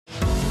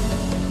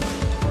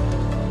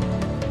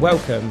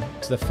Welcome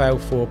to the Fail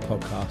Forward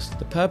podcast.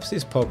 The purpose of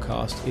this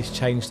podcast is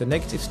change the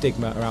negative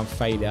stigma around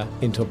failure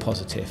into a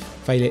positive.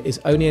 Failure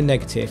is only a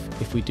negative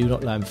if we do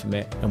not learn from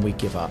it and we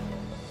give up.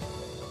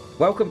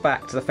 Welcome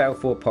back to the Fail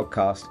Forward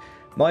podcast.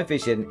 My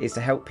vision is to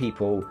help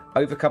people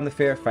overcome the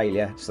fear of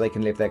failure so they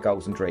can live their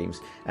goals and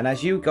dreams. And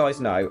as you guys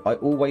know, I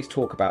always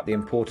talk about the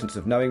importance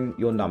of knowing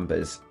your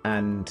numbers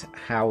and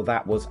how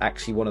that was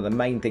actually one of the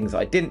main things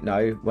I didn't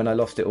know when I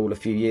lost it all a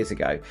few years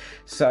ago.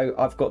 So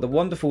I've got the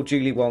wonderful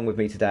Julie Wong with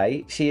me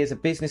today. She is a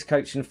business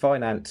coach and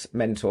finance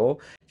mentor.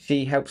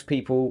 She helps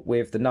people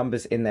with the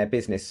numbers in their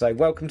business. So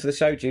welcome to the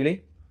show,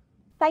 Julie.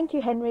 Thank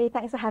you, Henry.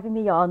 Thanks for having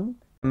me on.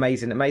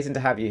 Amazing to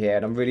have you here,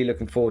 and I'm really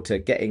looking forward to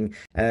getting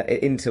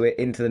into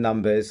the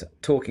numbers,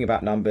 talking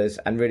about numbers,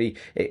 and really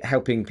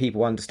helping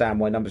people understand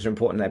why numbers are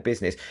important in their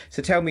business.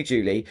 So tell me,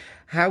 Julie,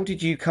 how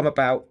did you come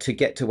about to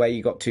get to where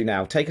you got to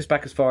now? Take us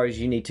back as far as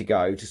you need to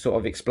go to sort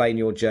of explain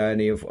your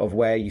journey of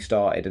where you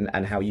started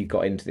and how you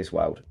got into this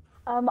world.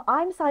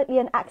 I'm slightly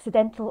an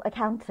accidental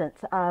accountant.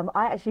 I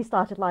actually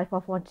started life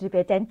off wanting to be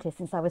a dentist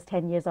since I was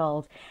 10 years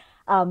old.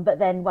 But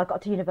then I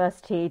got to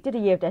university, did a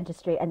year of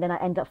dentistry, and then I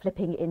ended up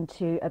flipping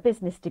into a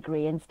business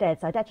degree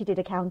instead. So I actually did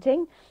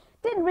accounting,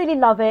 didn't really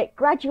love it,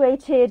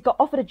 graduated, got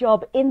offered a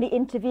job in the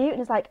interview,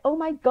 and it's like, oh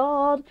my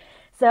God.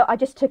 So I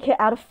just took it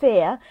out of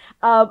fear,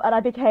 and I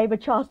became a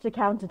chartered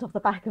accountant off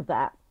the back of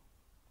that.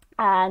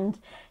 And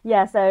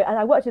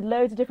I worked with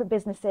loads of different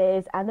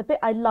businesses, and the bit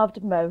I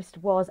loved most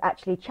was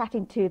actually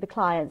chatting to the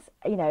clients,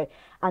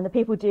 and the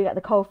people doing at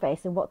the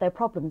coalface and what their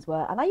problems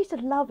were. And I used to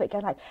love it,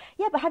 going like,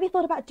 yeah, but have you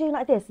thought about doing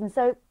like this? And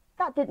so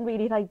that didn't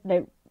really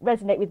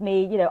resonate with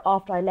me,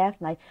 after I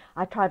left. And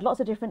I tried lots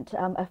of different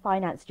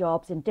finance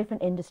jobs in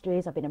different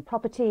industries. I've been in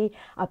property,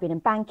 I've been in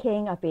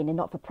banking, I've been in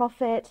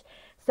not-for-profit.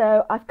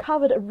 So I've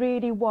covered a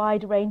really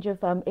wide range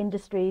of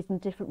industries and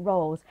different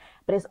roles,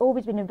 but it's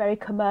always been in very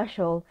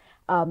commercial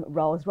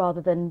roles rather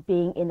than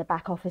being in the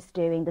back office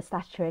doing the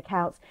statutory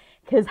accounts.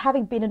 Because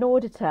having been an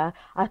auditor,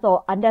 I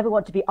thought I never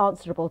want to be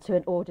answerable to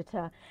an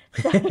auditor.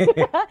 So,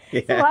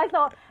 Yeah. So I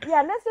thought,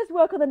 let's just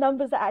work on the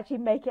numbers that actually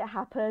make it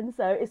happen.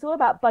 So it's all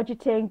about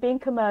budgeting, being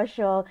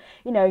commercial,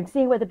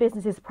 seeing where the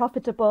business is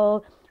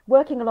profitable,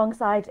 working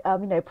alongside,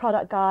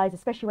 product guys,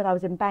 especially when I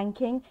was in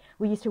banking.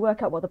 We used to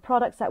work out what the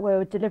products that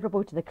were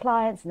deliverable to the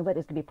clients and whether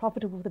it's going to be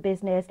profitable for the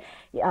business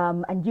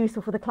and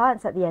useful for the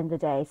clients at the end of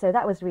the day. So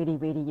that was really,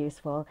 really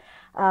useful.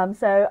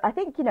 So I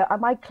think,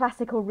 my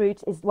classical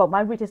route is,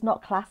 my route is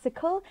not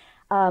classical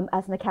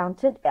as an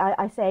accountant.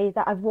 I say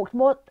that I've walked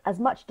as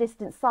much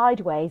distance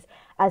sideways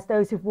as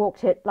those who've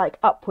walked it like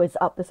upwards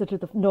up the sort of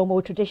the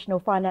normal traditional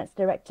finance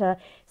director,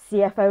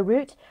 CFO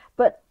route.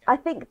 But I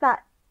think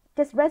that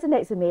just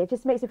resonates with me. It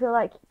just makes me feel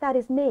like that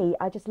is me.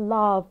 I just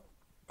love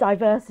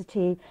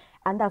diversity,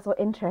 and that's what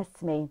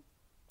interests me.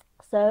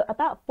 So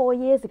about 4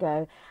 years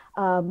ago,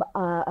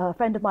 a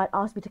friend of mine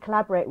asked me to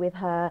collaborate with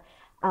her,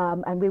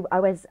 and I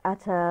was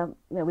at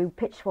we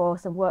pitched for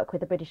some work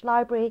with the British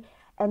Library.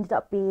 Ended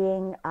up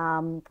being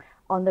on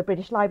the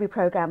British Library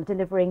programme,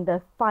 delivering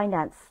the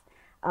finance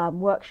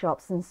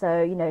workshops. And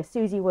so,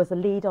 Susie was the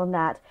lead on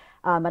that,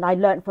 and I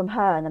learned from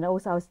her. And then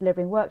also I was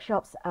delivering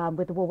workshops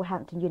with the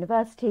Wolverhampton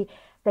University.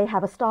 They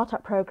have a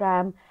startup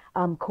program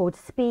called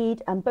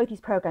Speed, and both these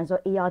programs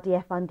are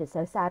ERDF funded.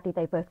 So sadly,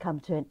 they both come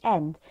to an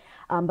end.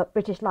 But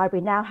British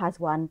Library now has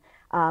one,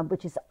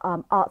 which is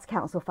Arts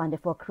Council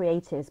funded for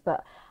creatives.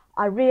 But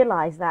I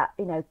realised that,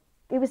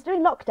 it was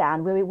during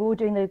lockdown where we were all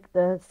doing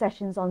the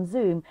sessions on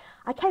Zoom.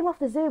 I came off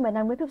the Zoom and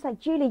then when people was like,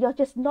 Julie, you're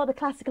just not a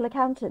classical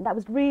accountant. That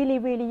was really,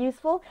 really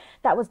useful.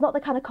 That was not the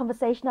kind of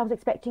conversation I was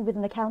expecting with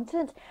an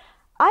accountant.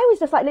 I was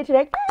just like literally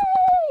like,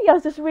 hey! I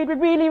was just really,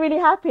 really, really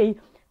happy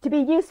to be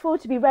useful,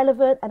 to be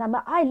relevant. And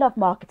I love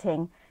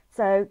marketing.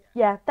 So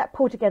that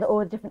pulled together all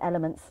the different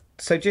elements.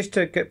 So just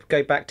to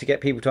go back to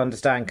get people to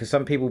understand, because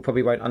some people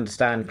probably won't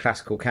understand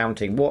classical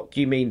accounting, what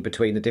do you mean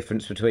between the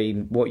difference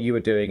between what you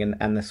were doing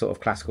and the sort of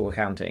classical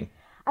accounting?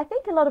 I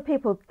think a lot of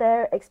people,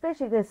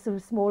 especially the sort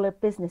of smaller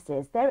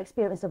businesses, their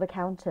experience of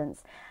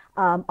accountants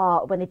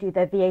are when they do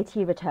their VAT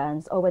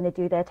returns or when they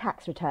do their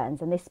tax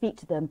returns, and they speak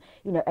to them,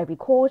 every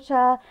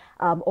quarter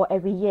or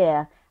every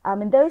year.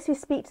 And those who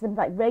speak to them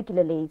like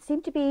regularly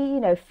seem to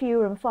be,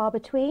 fewer and far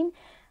between.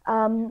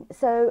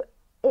 So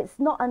it's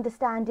not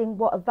understanding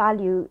what a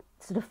value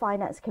sort of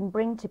finance can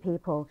bring to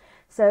people.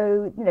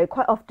 So,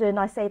 quite often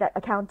I say that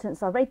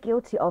accountants are very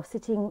guilty of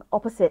sitting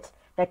opposite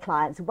their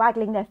clients,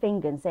 waggling their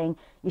finger and saying,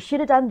 you should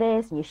have done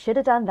this and you should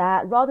have done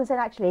that, rather than saying,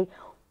 actually,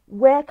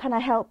 where can I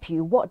help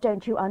you? What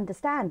don't you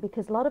understand?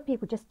 Because a lot of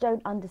people just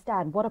don't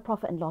understand what a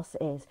profit and loss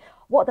is,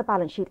 what the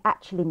balance sheet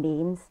actually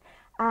means,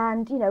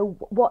 and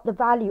what the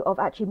value of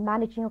actually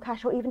managing your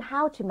cash, or even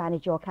how to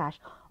manage your cash,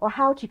 or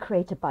how to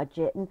create a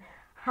budget, and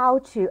how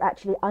to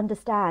actually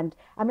understand.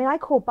 I mean, I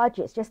call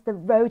budgets just the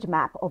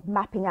roadmap of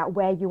mapping out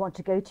where you want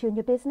to go to in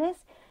your business.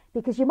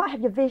 Because you might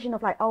have your vision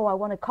of like, oh, I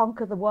want to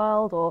conquer the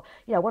world, or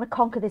I want to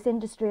conquer this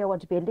industry, I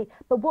want to be a lead.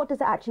 But what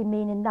does it actually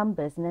mean in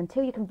numbers? And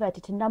until you convert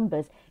it to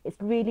numbers, it's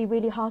really,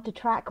 really hard to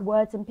track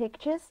words and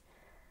pictures.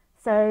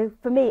 So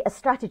for me, a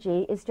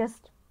strategy is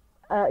just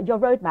your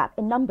roadmap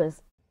in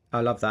numbers. I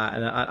love that,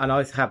 and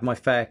I've had my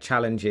fair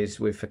challenges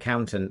with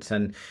accountants,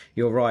 and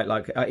you're right.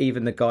 Like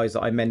even the guys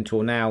that I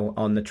mentor now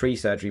on the tree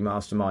surgery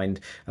mastermind,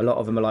 a lot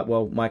of them are like,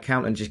 "Well, my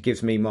accountant just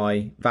gives me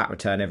my VAT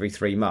return every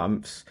 3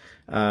 months.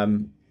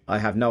 I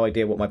have no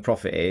idea what my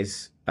profit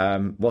is.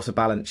 What's a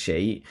balance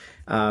sheet?"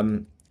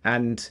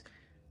 And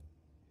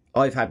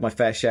I've had my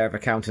fair share of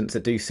accountants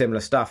that do similar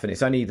stuff, and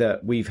it's only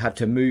that we've had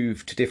to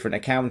move to different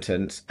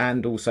accountants,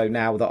 and also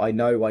now that I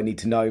know I need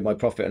to know my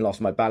profit and loss,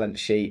 my balance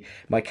sheet,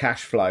 my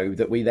cash flow,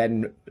 that we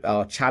then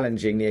are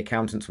challenging the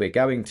accountants we're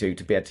going to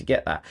be able to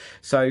get that.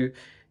 So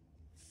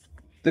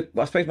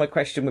I suppose my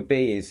question would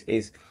be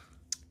is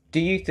do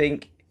you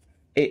think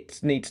it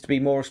needs to be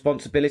more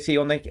responsibility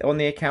on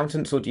the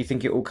accountants, or do you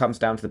think it all comes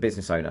down to the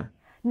business owner?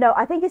 No,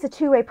 I think it's a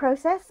two-way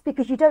process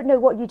because you don't know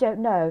what you don't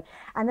know.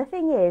 And the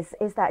thing is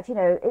that,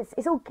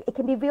 it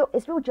can be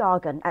it's real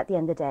jargon at the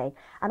end of the day.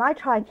 And I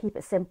try and keep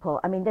it simple.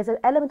 I mean, there's an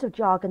element of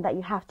jargon that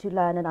you have to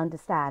learn and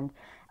understand.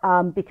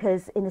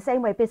 Because in the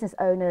same way business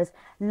owners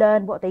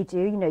learn what they do,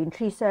 in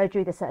tree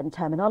surgery, there's certain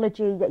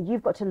terminology that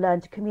you've got to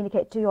learn to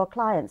communicate to your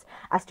clients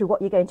as to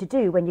what you're going to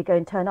do when you go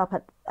and turn up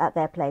at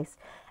their place.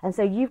 And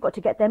so you've got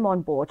to get them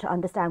on board to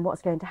understand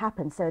what's going to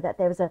happen so that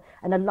there's an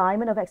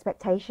alignment of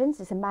expectations.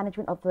 It's a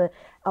management of the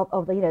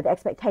the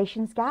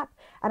expectations gap.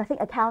 And I think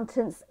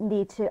accountants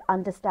need to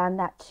understand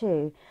that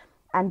too.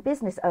 And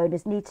business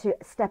owners need to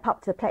step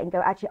up to the plate and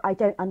go, actually, I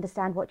don't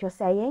understand what you're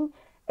saying.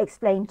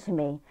 Explain to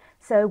me.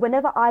 So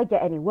whenever I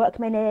get any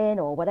workmen in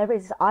or whatever it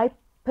is, I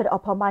put it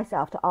upon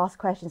myself to ask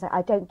questions. Like,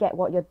 I don't get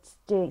what you're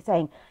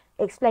saying.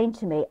 Explain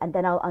to me, and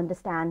then I'll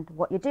understand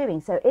what you're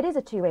doing. So it is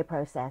a two-way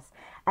process,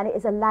 and it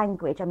is a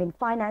language. I mean,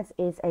 finance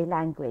is a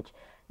language.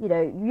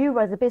 You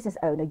as a business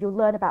owner, you'll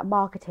learn about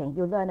marketing,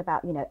 you'll learn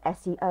about,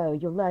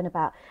 SEO, you'll learn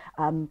about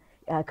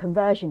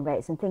conversion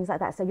rates and things like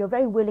that. So you're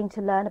very willing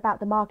to learn about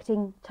the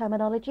marketing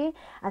terminology.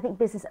 I think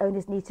business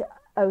owners need to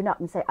own up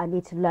and say, I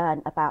need to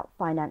learn about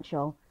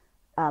financial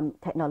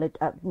technology,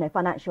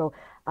 financial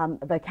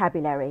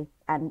vocabulary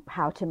and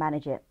how to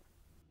manage it.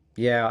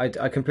 Yeah,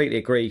 I completely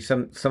agree.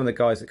 Some of the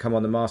guys that come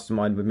on the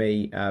mastermind with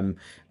me,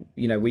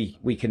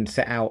 we can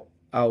set out.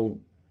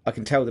 I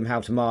can tell them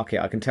how to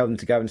market. I can tell them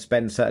to go and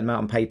spend a certain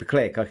amount on pay per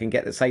click. I can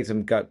say to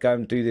them, go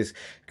and do this,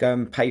 go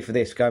and pay for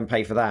this, go and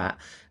pay for that.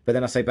 But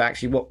then I say, but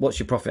actually, what's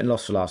your profit and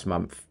loss for last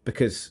month?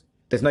 Because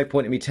there's no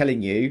point in me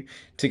telling you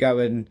to go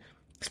and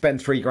spend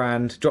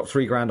 £3,000, drop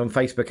 £3,000 on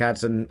Facebook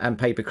ads and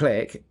pay per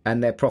click,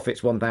 and their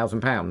profit's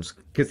 £1,000,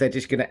 because they're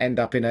just going to end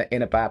up in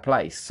a bad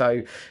place.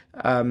 So,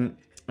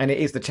 and it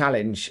is the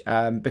challenge,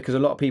 because a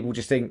lot of people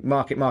just think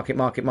market,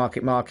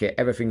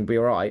 everything will be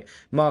all right.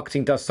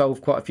 Marketing does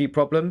solve quite a few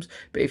problems,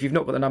 but if you've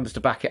not got the numbers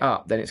to back it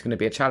up, then it's going to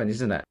be a challenge,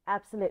 isn't it?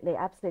 Absolutely.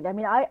 I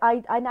mean,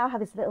 I now have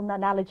this little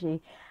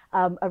analogy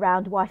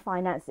around why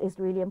finance is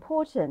really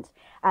important,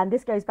 and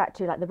this goes back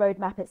to like the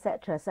roadmap,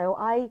 etc. So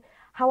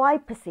how I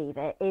perceive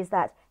it is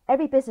that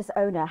every business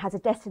owner has a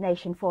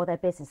destination for their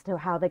business, to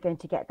how they're going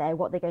to get there,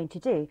 what they're going to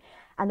do.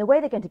 And the way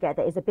they're going to get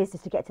there is a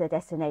business to get to their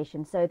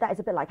destination. So that is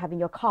a bit like having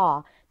your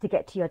car to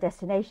get to your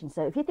destination.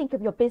 So if you think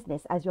of your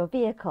business as your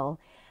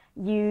vehicle,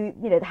 you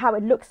know how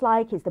it looks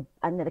like is the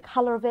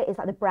color of it is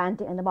like the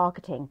branding and the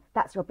marketing.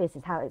 That's your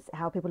business,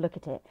 how people look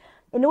at it.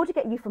 In order to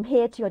get you from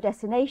here to your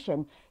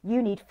destination,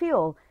 you need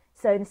fuel.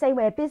 So in the same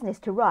way a business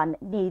to run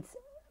needs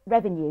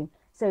revenue.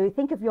 So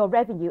think of your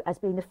revenue as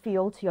being the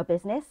fuel to your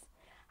business.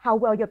 How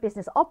well your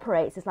business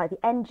operates is like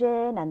the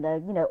engine and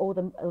all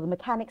the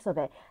mechanics of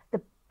it.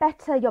 The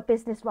better your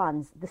business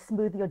runs, the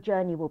smoother your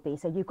journey will be.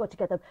 So you've got to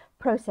get the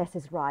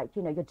processes right,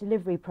 your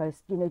delivery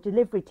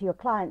delivery to your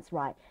clients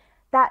right.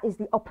 That is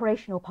the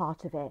operational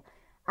part of it.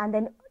 And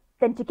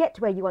then to get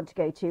to where you want to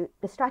go to,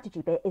 the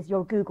strategy bit is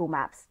your Google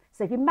Maps.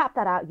 So if you map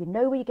that out, you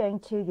know where you're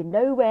going to, you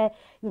know where,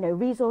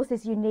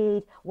 resources you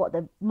need, what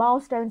the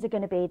milestones are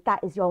going to be.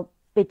 That is your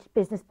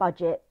business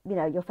budget,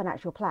 your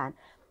financial plan.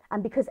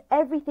 And because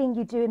everything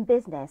you do in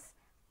business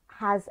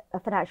has a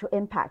financial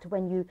impact,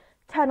 when you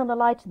turn on the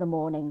light in the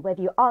morning,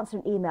 whether you answer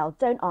an email,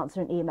 don't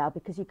answer an email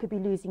because you could be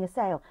losing a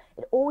sale,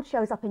 it all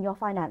shows up in your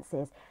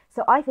finances.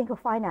 So I think of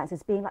finance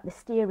as being like the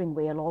steering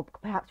wheel, or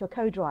perhaps your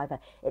co-driver.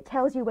 It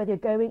tells you whether you're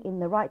going in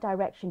the right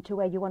direction to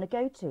where you want to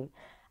go to.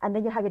 And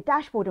then you have your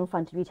dashboard in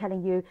front of you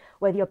telling you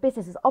whether your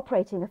business is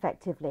operating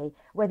effectively,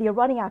 whether you're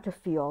running out of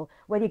fuel,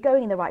 whether you're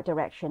going in the right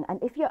direction.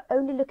 And if you're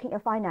only looking at your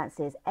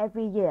finances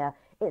every year,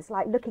 it's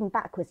like looking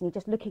backwards and you're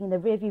just looking in the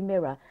rearview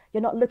mirror.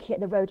 You're not looking at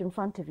the road in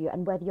front of you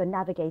and whether you're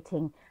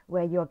navigating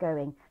where you're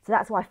going. So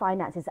that's why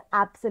finance is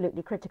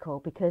absolutely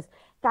critical, because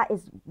that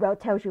is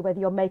tells you whether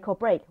you're make or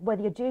break,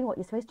 whether you're doing what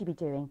you're supposed to be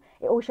doing.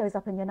 It all shows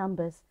up in your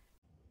numbers.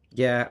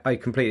 Yeah, I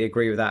completely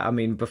agree with that. I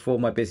mean, before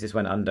my business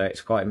went under,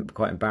 it's quite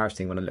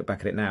embarrassing when I look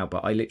back at it now,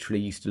 but I literally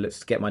used to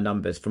get my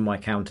numbers from my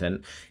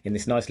accountant in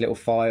this nice little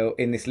file,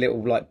 in this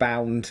little like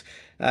bound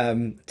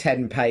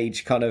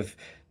 10-page kind of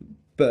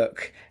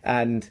book,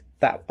 and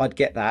that I'd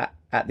get that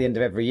at the end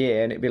of every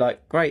year, and it'd be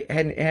like, great,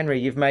 Henry,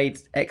 you've made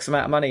X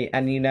amount of money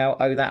and you now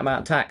owe that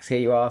amount of tax. Here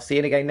you are, see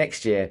you again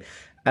next year.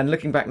 And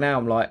looking back now,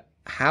 I'm like,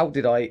 how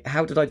did I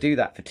do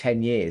that for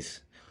 10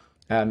 years?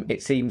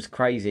 It seems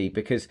crazy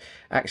because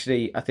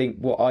actually I think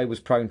what I was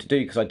prone to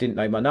do because I didn't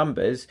know my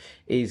numbers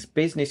is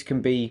business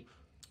can be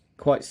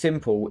quite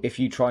simple if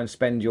you try and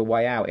spend your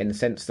way out in the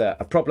sense that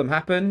a problem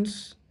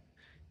happens,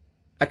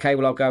 okay,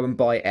 well, I'll go and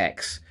buy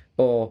X,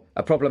 or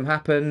a problem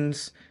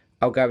happens,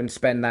 I'll go and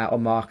spend that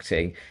on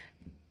marketing.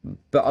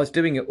 But I was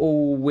doing it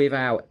all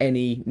without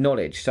any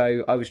knowledge.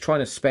 So I was trying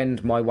to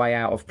spend my way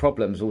out of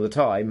problems all the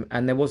time,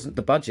 and there wasn't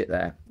the budget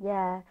there.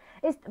 Yeah,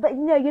 but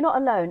you're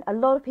not alone. A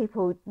lot of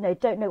people,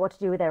 don't know what to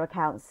do with their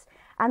accounts,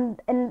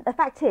 and the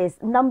fact is,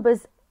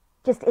 numbers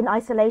just in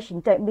isolation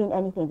don't mean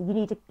anything. You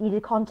need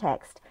a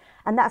context,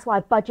 and that's why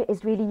a budget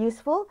is really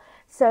useful.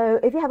 So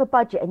if you have a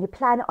budget and you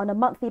plan it on a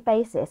monthly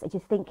basis, and you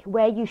think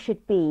where you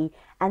should be,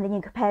 and then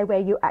you compare where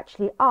you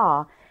actually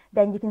are,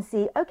 then you can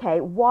see, okay,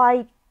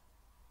 why.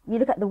 You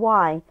look at the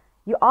why.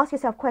 You ask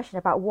yourself a question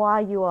about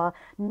why you are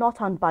not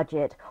on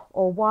budget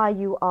or why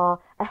you are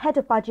ahead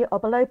of budget or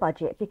below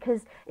budget,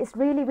 because it's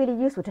really, really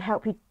useful to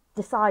help you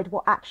decide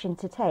what action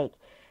to take.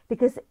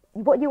 Because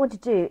what you want to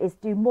do is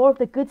do more of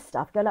the good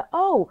stuff. Go like,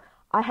 oh,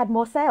 I had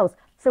more sales.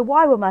 So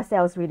why were my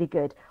sales really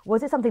good?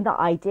 Was it something that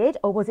I did,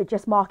 or was it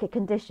just market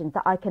conditions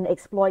that I can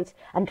exploit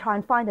and try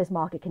and find those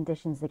market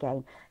conditions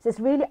again? So it's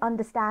really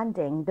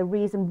understanding the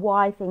reason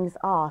why things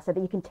are so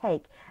that you can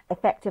take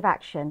effective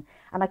action.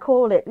 And I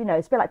call it,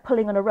 it's a bit like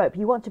pulling on a rope.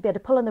 You want to be able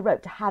to pull on the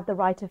rope to have the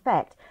right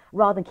effect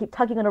rather than keep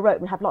tugging on a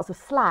rope and have lots of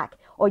slack,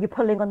 or you're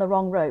pulling on the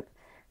wrong rope.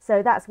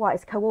 So that's why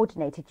it's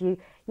coordinated.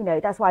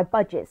 That's why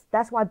budgets,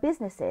 that's why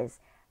businesses,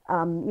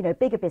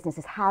 bigger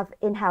businesses have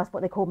in-house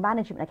what they call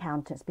management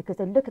accountants, because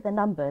they look at the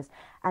numbers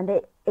and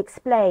they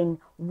explain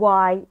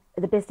why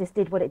the business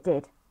did what it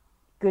did,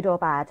 good or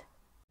bad.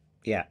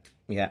 Yeah,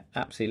 yeah,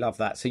 absolutely love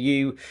that. So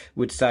you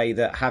would say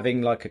that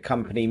having like a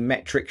company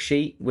metric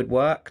sheet would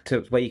work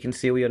to where you can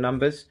see all your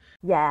numbers?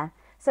 Yeah.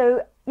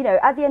 So,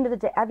 at the end of the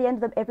day, at the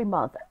end of every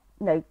month,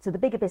 so the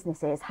bigger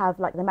businesses have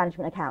like the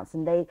management accounts,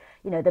 and they,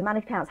 the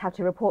management accounts have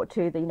to report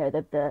to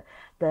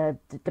the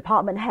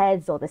department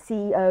heads or the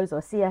CEOs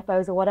or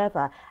CFOs or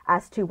whatever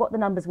as to what the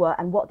numbers were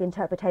and what the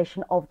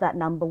interpretation of that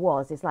number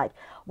was. It's like,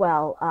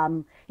 well,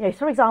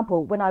 for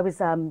example, when I was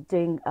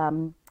doing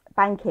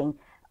banking,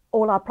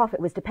 all our profit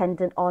was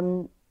dependent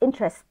on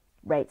interest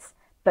rates,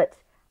 but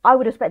I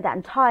would have spent that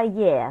entire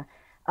year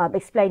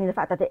explaining the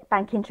fact that the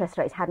bank interest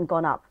rates hadn't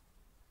gone up.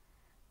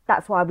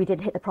 That's why we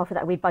didn't hit the profit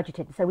that we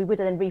budgeted. So we would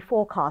then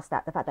reforecast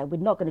that, the fact that we're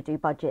not going to do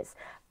budgets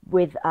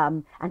with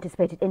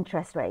anticipated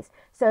interest rates.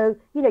 So,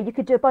 you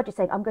could do a budget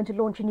saying, I'm going to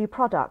launch a new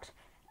product,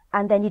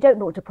 and then you don't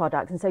launch a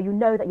product. And so you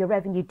know that your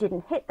revenue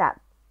didn't hit that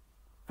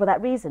for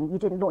that reason. You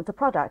didn't launch a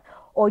product,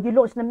 or you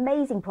launched an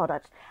amazing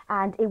product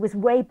and it was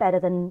way better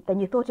than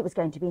you thought it was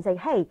going to be, and say,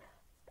 hey,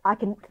 I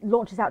can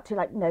launch this out to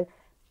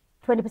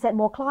 20%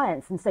 more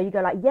clients. And so you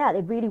go like, yeah,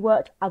 it really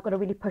worked. I've got to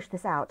really push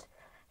this out.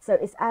 So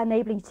it's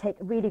enabling you to take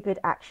really good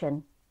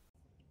action.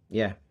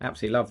 Yeah,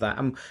 absolutely love that.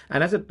 And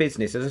as a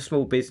business, as a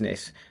small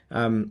business,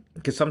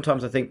 because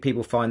sometimes I think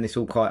people find this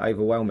all quite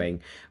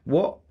overwhelming.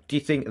 What do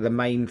you think are the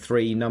main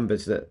three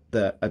numbers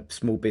that a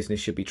small business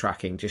should be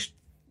tracking? Just,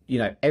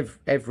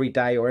 every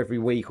day or every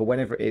week or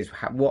whenever it is,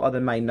 what are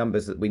the main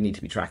numbers that we need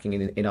to be tracking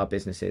in our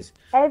businesses?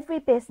 Every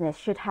business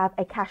should have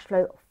a cash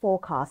flow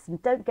forecast.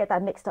 And don't get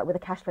that mixed up with a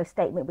cash flow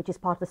statement, which is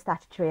part of the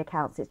statutory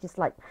accounts. It's just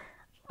like,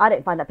 I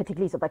don't find that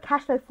particularly useful, but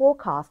cash flow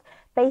forecast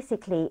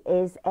basically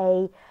is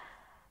a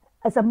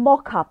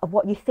mock-up of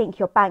what you think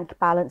your bank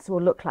balance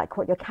will look like,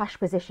 what your cash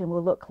position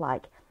will look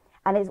like.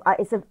 And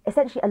it's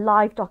essentially a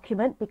live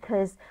document,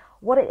 because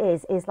what it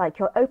is like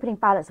your opening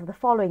balance of the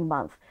following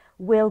month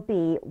will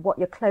be what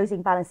your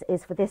closing balance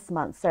is for this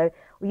month. So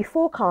we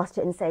forecast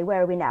it and say,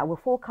 where are we now? We'll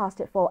forecast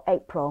it for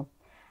April.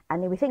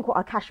 And then we think what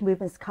our cash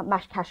movements,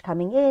 cash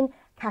coming in,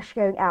 cash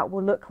going out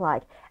will look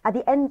like. At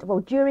the end,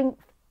 during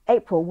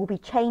April, we'll be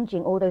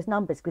changing all those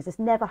numbers because it's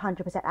never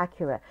 100%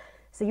 accurate.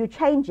 So you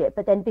change it,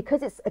 but then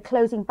because it's a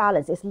closing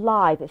balance, it's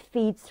live, it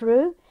feeds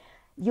through.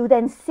 You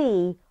then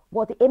see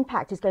what the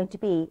impact is going to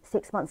be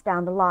 6 months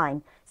down the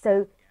line.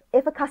 So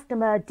if a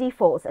customer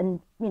defaults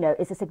and,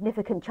 it's a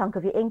significant chunk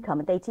of your income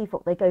and they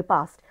default, they go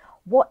bust,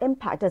 what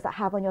impact does that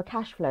have on your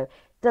cash flow?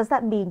 Does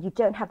that mean you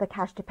don't have the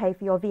cash to pay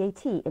for your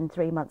VAT in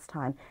 3 months'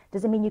 time?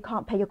 Does it mean you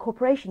can't pay your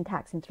corporation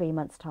tax in 3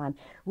 months' time?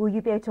 Will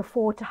you be able to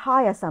afford to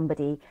hire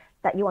somebody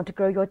that you want to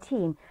grow your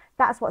team?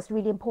 That's what's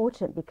really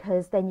important,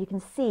 because then you can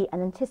see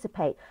and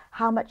anticipate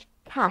how much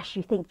cash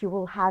you think you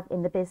will have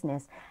in the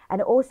business.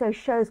 And it also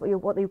shows what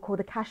you call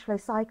the cash flow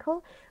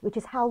cycle, which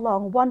is how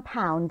long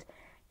 £1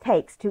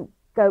 takes to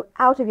go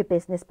out of your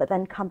business but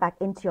then come back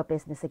into your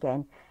business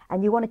again.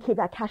 And you want to keep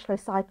that cash flow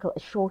cycle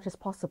as short as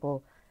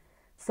possible.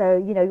 So,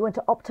 you want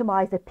to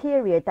optimize the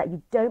period that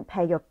you don't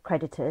pay your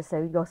creditors,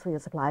 so your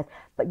suppliers,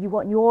 but you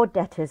want your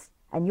debtors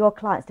and your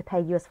clients to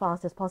pay you as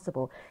fast as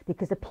possible,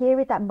 because the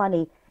period that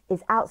money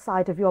is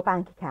outside of your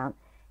bank account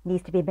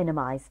needs to be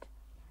minimized.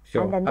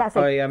 Sure. And then that's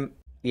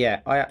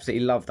Yeah, I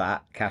absolutely love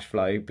that cash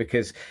flow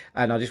because,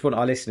 and I just want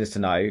our listeners to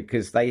know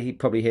because they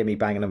probably hear me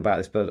banging about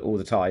this but all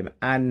the time,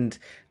 and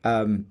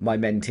my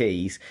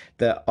mentees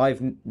that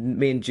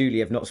me and Julie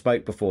have not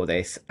spoke before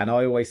this, and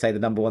I always say the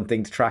number one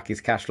thing to track is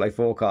cash flow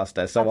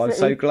forecaster. So I'm so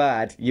Absolutely.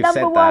 glad you've Number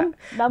said that. one,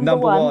 number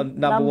one, Number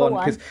number one,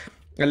 because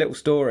one. a little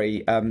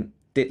story.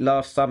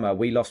 Last summer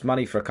we lost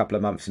money for a couple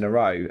of months in a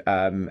row,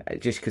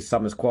 just because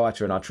summer's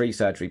quieter in our tree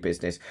surgery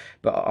business.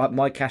 But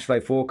my cash flow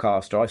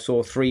forecaster, I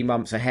saw 3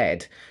 months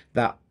ahead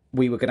that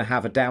we were going to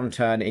have a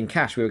downturn in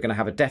cash. We were going to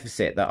have a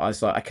deficit. That I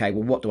was like, okay,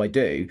 well, what do I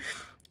do?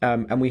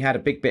 And we had a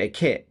big bit of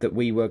kit that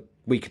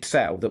we could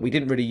sell that we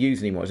didn't really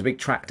use anymore. It was a big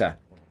tractor,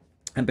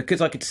 and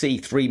because I could see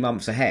 3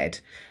 months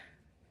ahead,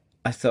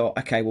 I thought,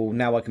 okay, well,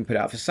 now I can put it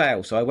up for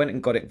sale. So I went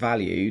and got it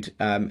valued,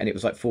 and it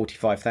was like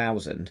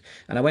 45,000.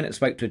 And I went and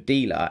spoke to a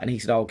dealer, and he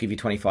said, I'll give you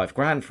 25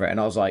 grand for it. And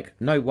I was like,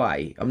 no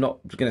way, I'm not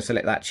going to sell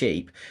it that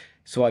cheap.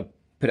 So I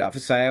put it up for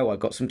sale. I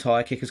got some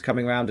tire kickers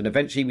coming around, and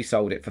eventually we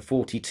sold it for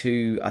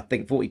 42, I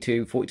think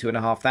 42 and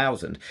a half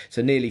thousand.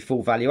 So nearly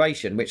full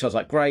valuation, which I was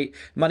like, great.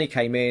 Money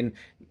came in,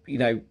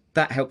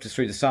 that helped us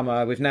through the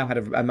summer. We've now had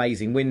an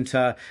amazing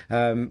winter,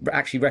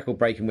 actually record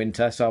breaking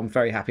winter. So I'm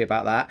very happy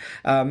about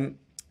that.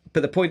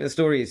 But the point of the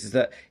story is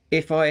that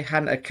if I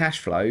hadn't have cash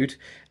flowed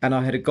and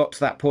I had got to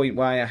that point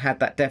where I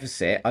had that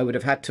deficit, I would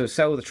have had to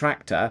sell the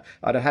tractor.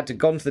 I'd have had to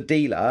gone to the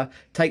dealer,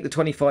 take the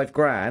 25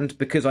 grand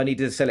because I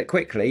needed to sell it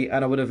quickly,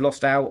 and I would have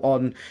lost out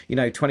on,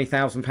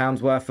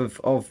 £20,000 worth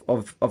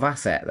of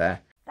asset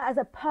there. That is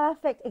a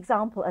perfect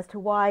example as to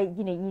why,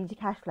 you need to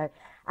cash flow.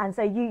 And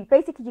so you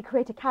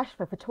create a cash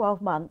flow for 12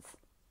 months.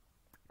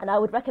 And I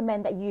would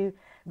recommend that you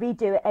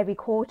redo it every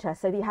quarter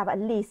so that you have at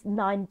least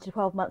 9 to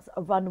 12 months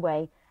of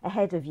runway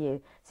ahead of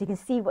you, so you can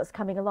see what's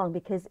coming along.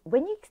 Because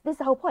this is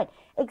the whole point,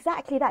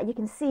 exactly that, you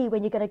can see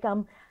when you're going to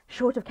come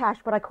short of cash,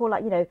 what I call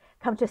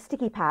come to a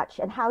sticky patch,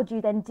 and how do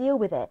you then deal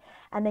with it.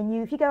 And then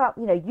if you go up,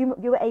 you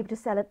were able to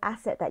sell an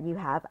asset that you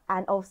have,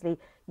 and obviously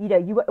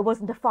it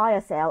wasn't a fire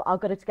sale. I've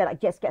got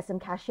to get some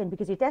cash in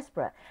because you're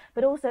desperate.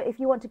 But also, if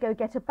you want to go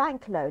get a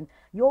bank loan,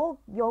 your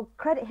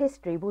credit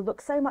history will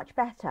look so much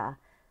better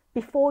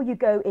before you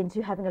go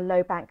into having a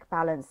low bank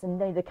balance. And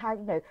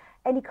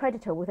any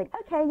creditor will think,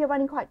 okay, you're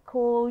running quite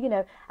cool,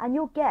 and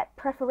you'll get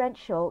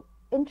preferential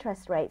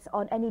interest rates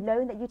on any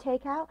loan that you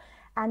take out,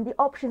 and the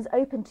options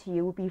open to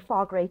you will be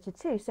far greater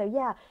too. So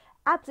yeah,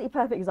 absolutely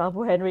perfect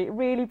example, Henry,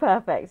 really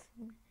perfect.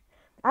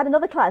 I had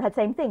another client had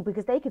the same thing,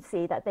 because they could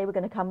see that they were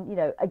going to come,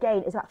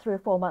 again, it's about 3 or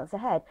 4 months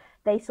ahead.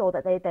 They saw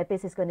that their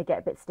business is going to get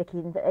a bit sticky,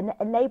 and it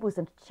enables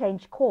them to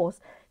change course,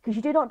 because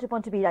you do not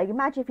want to be like,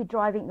 imagine if you're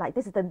driving, like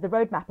this is the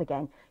roadmap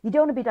again. You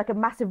don't want to be like a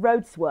massive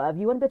road swerve.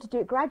 You want to be able to do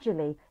it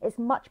gradually. It's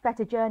a much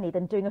better journey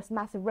than doing a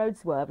massive road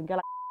swerve and go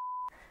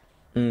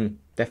like.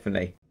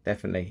 Definitely.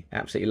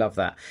 Absolutely love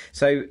that.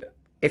 So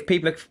if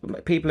people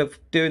are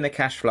doing their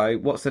cash flow,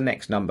 what's the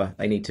next number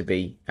they need to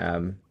be?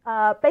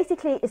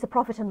 Basically, it's a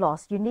profit and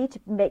loss. You need to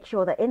make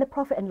sure that in the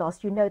profit and loss,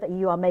 that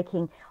you are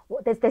making.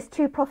 There's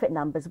 2 profit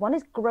numbers. One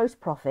is gross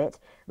profit,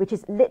 which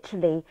is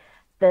literally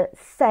the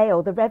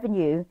sale, the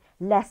revenue,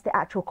 less the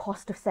actual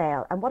cost of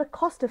sale. And what a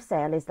cost of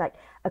sale is, like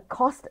a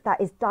cost that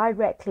is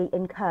directly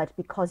incurred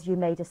because you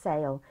made a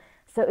sale.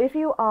 So if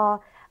you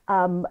are,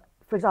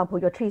 for example,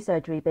 your tree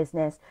surgery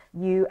business,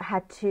 you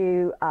had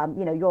to,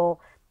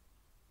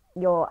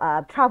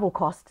 your travel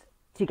cost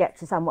to get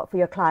to somewhat for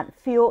your client,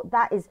 fuel,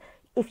 that is,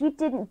 if you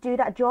didn't do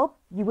that job,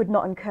 you would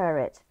not incur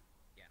it.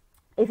 Yeah.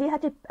 If you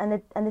had to,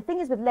 and the thing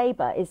is with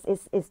labor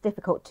is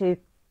difficult for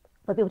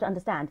people to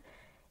understand.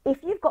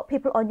 If you've got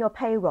people on your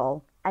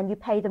payroll and you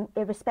pay them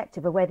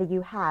irrespective of whether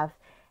you have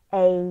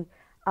a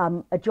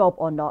job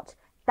or not,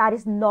 that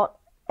is not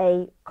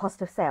a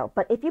cost of sale.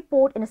 But if you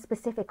brought in a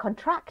specific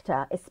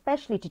contractor,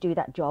 especially to do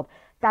that job,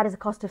 that is a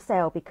cost of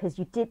sale, because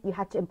you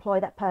had to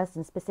employ that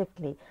person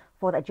specifically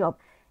for that job.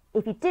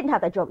 If you didn't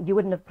have that job, you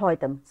wouldn't have employed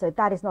them. So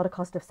that is not a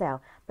cost of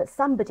sale. But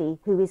somebody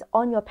who is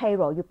on your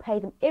payroll, you pay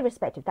them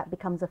irrespective, that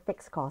becomes a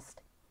fixed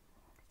cost.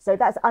 So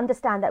that's,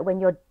 understand that when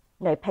you're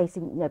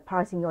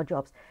pricing your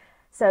jobs.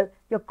 So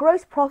your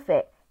gross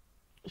profit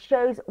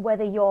shows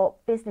whether your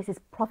business is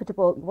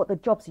profitable, what the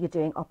jobs you're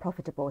doing are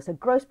profitable. So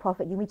gross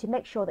profit, you need to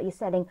make sure that you're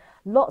selling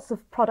lots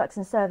of products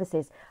and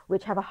services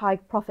which have a high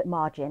profit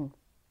margin.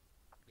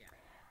 Yeah.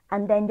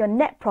 And then your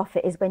net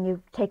profit is when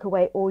you take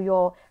away all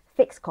your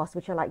fixed costs,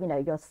 which are like,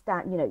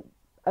 your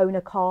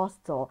owner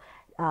costs or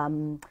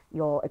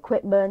your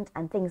equipment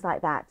and things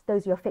like that.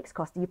 Those are your fixed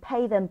costs. You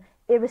pay them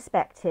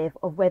irrespective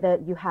of whether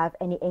you have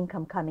any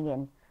income coming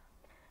in.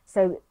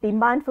 So be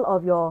mindful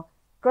of your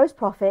gross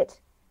profit,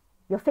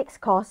 your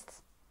fixed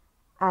costs,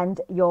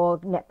 and your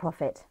net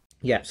profit.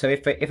 Yeah, so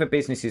if a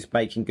business is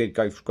making good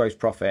gross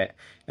profit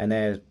and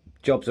their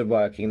jobs are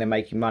working, they're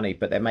making money,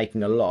 but they're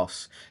making a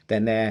loss,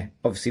 then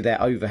obviously their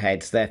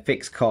overheads, their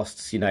fixed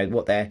costs,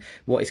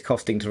 what is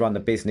costing to run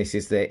the business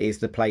is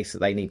the place that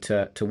they need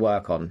to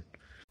work on.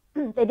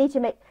 They need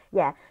to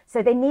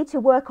so they need to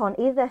work on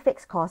either their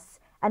fixed costs,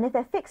 and if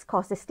their fixed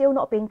costs are still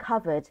not being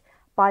covered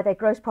by their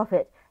gross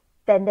profit,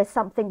 then there's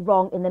something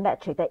wrong in the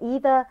metric. They're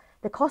either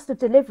the cost of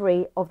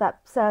delivery of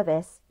that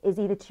service is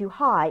either too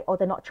high or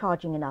they're not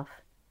charging enough.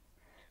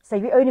 So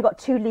you've only got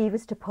two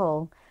levers to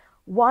pull.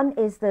 One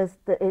is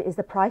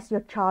the price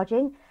you're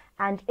charging,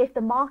 and if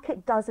the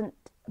market doesn't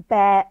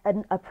bear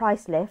a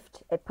price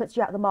lift, it puts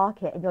you out of the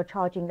market and you're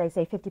charging, they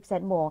say,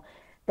 50% more,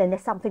 then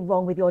there's something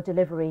wrong with your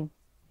delivery.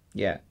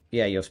 Yeah,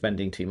 yeah, you're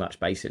spending too much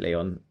basically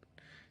on.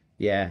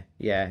 Yeah,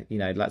 yeah,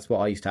 that's what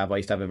I used to have. I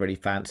used to have a really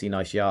fancy,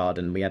 nice yard,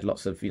 and we had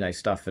lots of,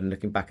 stuff. And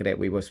looking back at it,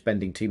 we were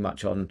spending too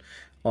much on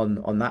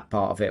that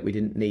part of it. We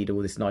didn't need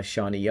all this nice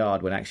shiny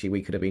yard when actually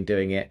we could have been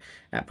doing it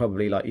at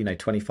probably like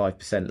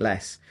 25%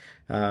 less.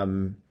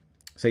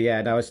 So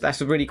yeah, no,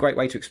 that's a really great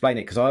way to explain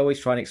it, because I always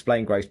try and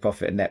explain gross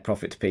profit and net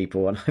profit to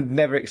people, and I've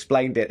never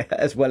explained it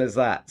as well as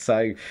that.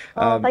 So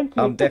Thank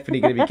you. I'm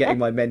definitely going to be getting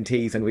my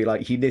mentees and be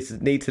like, you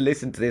need to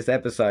listen to this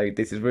episode.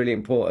 This is really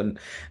important.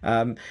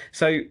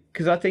 So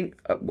because I think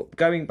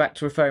referring back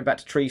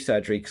to tree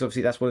surgery, because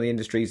obviously that's one of the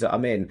industries that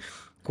I'm in.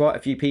 Quite a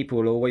few people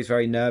are always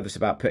very nervous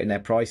about putting their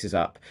prices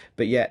up,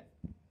 but yet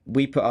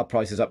we put our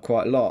prices up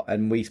quite a lot,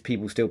 and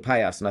people still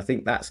pay us. And I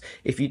think that's,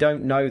 if you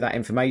don't know that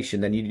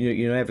information, then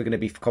you're never going to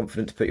be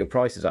confident to put your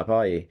prices up,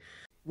 are you?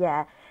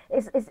 Yeah,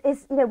 it's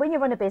when you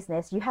run a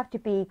business, you have to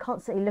be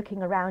constantly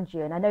looking around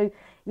you. And I know,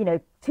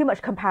 too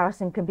much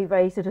comparison can be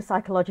very sort of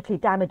psychologically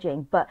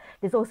damaging, but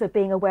there's also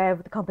being aware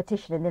of the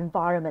competition and the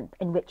environment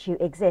in which you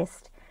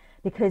exist.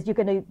 Because you're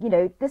going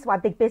to, this is why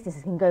big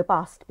businesses can go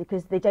bust,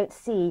 because they don't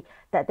see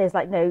that there's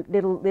like no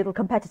little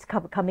competitors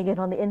coming in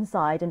on the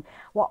inside, and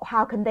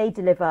how can they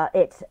deliver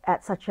it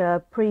at such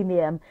a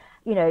premium,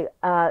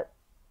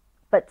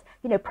 but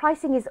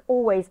pricing is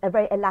always a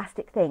very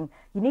elastic thing.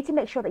 You need to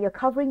make sure that you're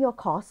covering your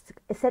costs,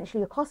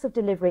 essentially your cost of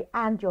delivery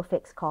and your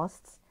fixed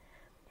costs.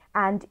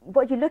 And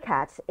what you look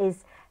at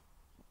is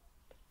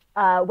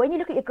when you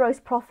look at your gross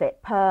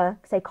profit per,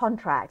 say,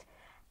 contract,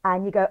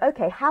 and you go,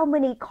 okay, how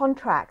many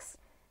contracts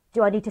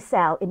do I need to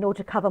sell in order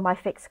to cover my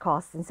fixed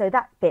costs? And so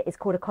that bit is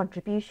called a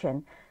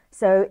contribution.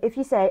 So if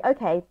you say,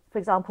 okay, for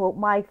example,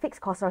 my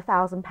fixed costs are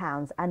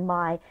 £1,000 and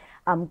my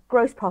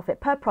gross profit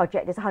per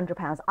project is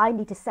 £100, I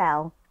need to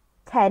sell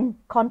 10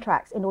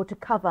 contracts in order to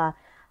cover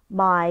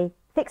my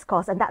fixed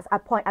costs. And that's a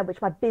point at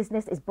which my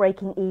business is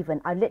breaking even.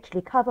 I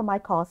literally cover my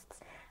costs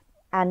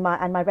and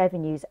my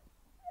revenues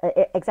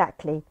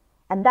exactly.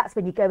 And that's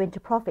when you go into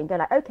profit and go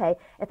like, okay,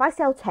 if I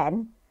sell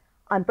 10,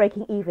 I'm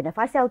breaking even. If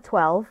I sell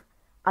 12,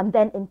 I'm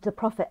then into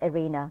profit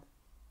arena.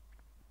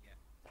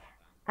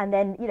 And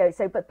then,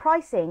 but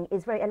pricing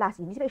is very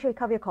elastic. You need to make sure you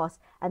cover your costs,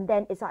 and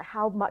then it's like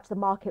how much the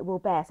market will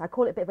bear. So I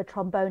call it a bit of a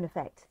trombone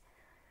effect.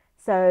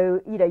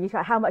 So, you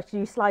try, how much do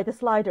you slide the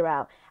slider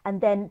out?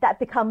 And then that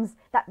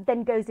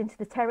then goes into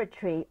the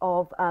territory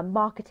of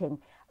marketing,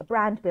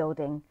 brand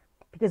building.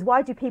 Because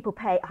why do people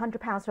pay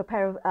 £100 for a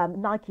pair of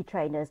Nike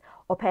trainers,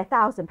 or pay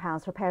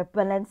 £1,000 for a pair of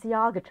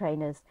Balenciaga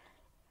trainers?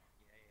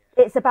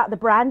 It's about the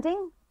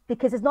branding.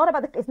 Because it's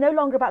no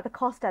longer about the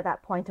cost at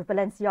that point of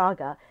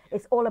Balenciaga.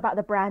 It's all about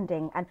the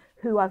branding and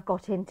who I've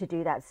got in to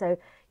do that. So,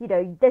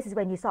 this is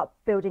when you start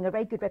building a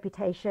very good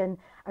reputation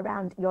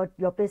around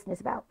your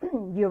business, about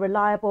you're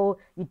reliable,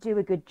 you do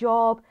a good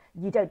job,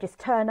 you don't just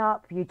turn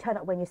up, you turn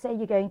up when you say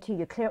you're going to,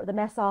 you clear up the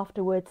mess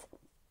afterwards.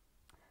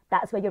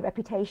 That's where your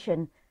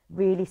reputation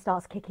really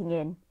starts kicking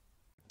in.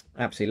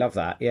 Absolutely love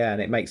that. Yeah,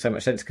 and it makes so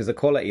much sense, because the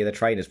quality of the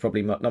trainer is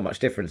probably not much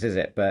difference, is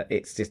it? But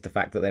it's just the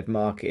fact that they've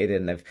marketed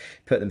and they've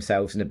put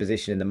themselves in a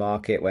position in the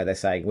market where they're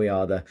saying we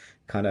are the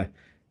kind of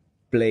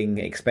bling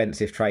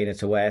expensive trainer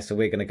to wear, so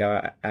we're going to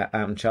go out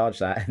and charge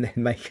that, and then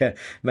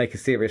make a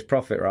serious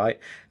profit, right?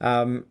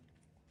 Oh,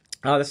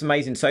 that's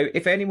amazing. So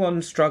if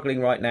anyone's struggling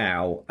right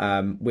now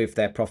with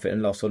their profit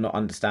and loss, or not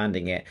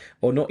understanding it,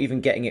 or not even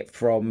getting it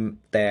from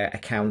their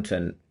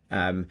accountant,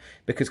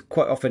 because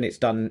quite often it's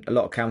done, a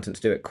lot of accountants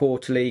do it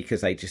quarterly,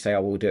 because they just say,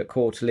 oh, we'll do it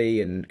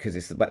quarterly, and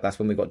because that's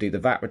when we've got to do the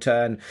VAT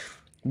return.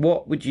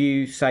 What would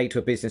you say to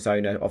a business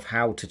owner of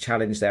how to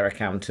challenge their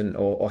accountant,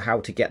 or how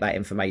to get that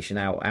information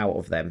out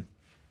of them?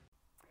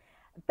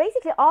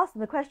 Basically ask them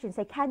the question,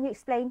 say, can you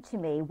explain to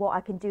me what I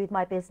can do with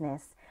my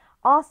business?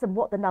 Ask them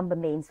what the number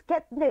means.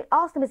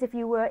 Ask them as if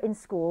you were in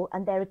school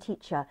and they're a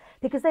teacher,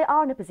 because they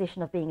are in a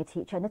position of being a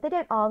teacher. And if they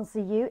don't answer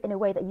you in a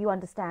way that you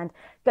understand,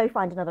 go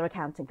find another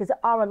accountant, because there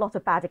are a lot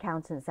of bad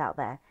accountants out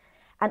there.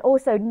 And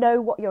also know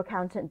what your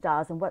accountant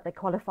does and what they're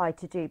qualified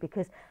to do,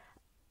 because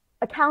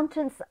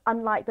accountants,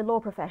 unlike the law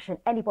profession,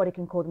 anybody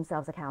can call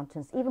themselves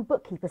accountants. Even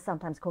bookkeepers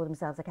sometimes call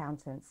themselves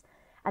accountants.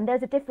 And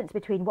there's a difference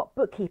between what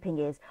bookkeeping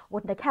is,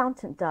 what an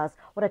accountant does,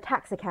 what a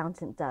tax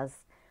accountant does.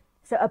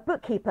 So a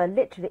bookkeeper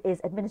literally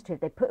is administrative.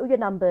 They put all your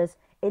numbers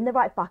in the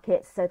right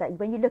buckets so that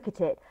when you look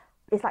at it,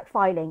 it's like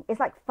filing. It's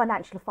like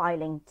financial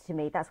filing to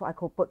me. That's what I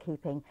call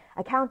bookkeeping.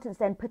 Accountants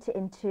then put it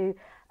into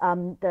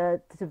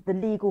the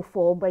legal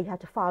form where you have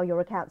to file your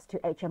accounts to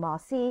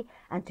HMRC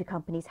and to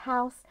Companies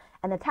House.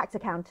 And the tax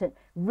accountant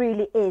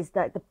really is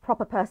the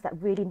proper person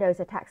that really knows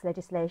the tax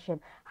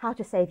legislation, how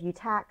to save you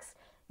tax,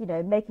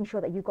 making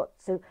sure that you've got,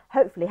 so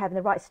hopefully having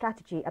the right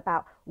strategy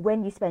about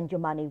when you spend your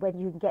money, whether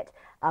you can get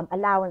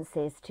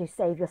allowances to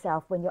save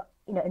yourself when you're,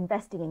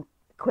 investing in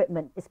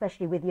equipment,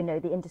 especially with,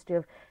 the industry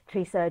of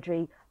tree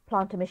surgery,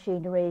 plant and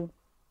machinery,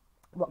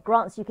 what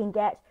grants you can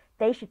get.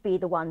 They should be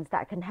the ones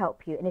that can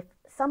help you. And if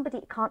somebody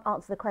can't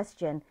answer the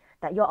question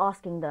that you're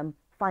asking them,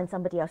 find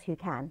somebody else who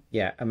can.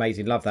 Yeah,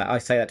 amazing. Love that. I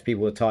say that to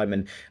people all the time.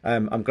 And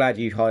I'm glad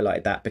you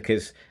highlighted that,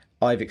 because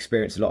I've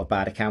experienced a lot of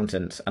bad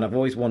accountants, and I've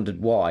always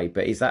wondered why.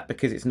 But is that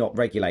because it's not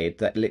regulated,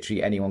 that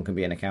literally anyone can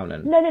be an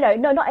accountant? No.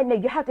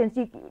 You have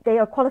to. They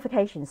are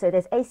qualifications. So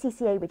there's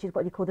ACCA, which is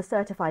what you call the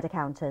certified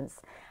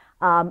accountants.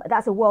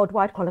 That's a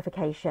worldwide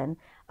qualification.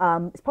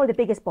 It's probably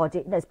the biggest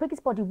body. No, it's the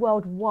biggest body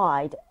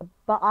worldwide.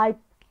 But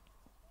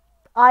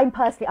I'm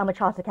a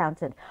chartered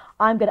accountant.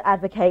 I'm going to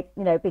advocate,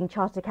 being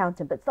chartered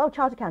accountant. But some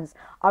chartered accountants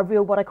are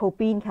real, what I call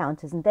bean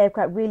counters, and they're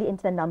quite really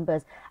into their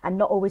numbers and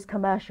not always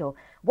commercial.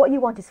 What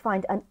you want is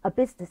find a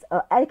business,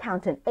 an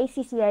accountant,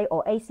 ACCA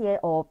or ACA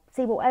or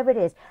C, whatever it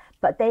is,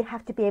 but they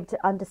have to be able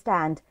to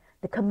understand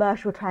the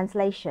commercial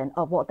translation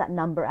of what that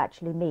number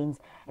actually means.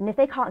 And if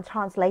they can't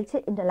translate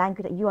it into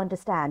language that you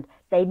understand,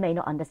 they may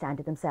not understand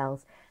it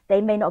themselves.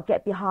 They may not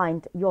get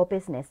behind your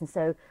business. And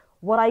so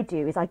what I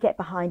do is I get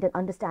behind and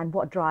understand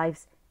what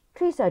drives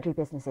tree surgery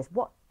businesses,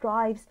 what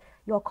drives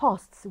your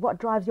costs, what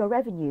drives your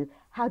revenue,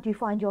 how do you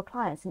find your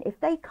clients? And if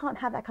they can't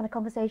have that kind of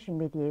conversation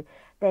with you,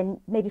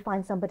 then maybe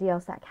find somebody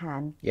else that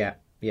can.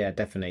 Yeah,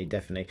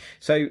 definitely.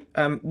 So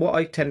what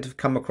I tend to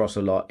come across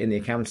a lot in the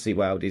accountancy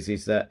world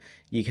is that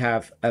you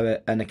have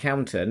an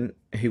accountant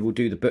who will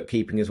do the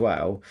bookkeeping as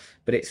well,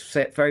 but it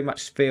very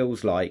much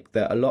feels like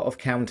that a lot of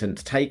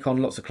accountants take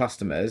on lots of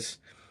customers,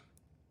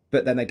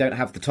 but then they don't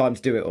have the time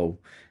to do it all.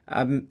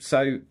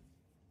 So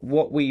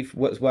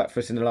what's worked for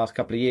us in the last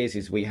couple of years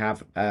is we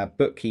have a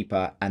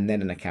bookkeeper and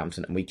then an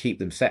accountant, and we keep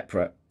them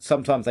separate.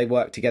 Sometimes they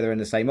work together in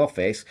the same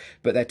office,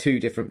 but they're two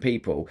different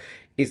people.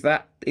 Is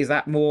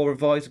that more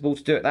advisable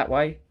to do it that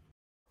way?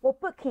 Well,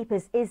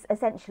 bookkeepers is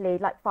essentially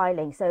like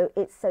filing. So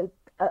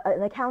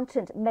an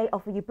accountant may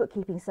offer you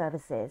bookkeeping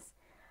services,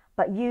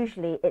 but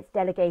usually it's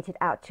delegated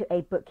out to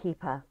a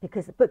bookkeeper,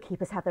 because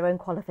bookkeepers have their own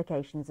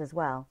qualifications as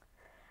well.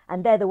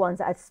 And they're the ones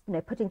that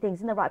are, putting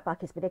things in the right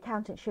buckets, but the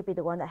accountant should be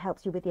the one that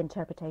helps you with the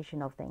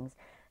interpretation of things.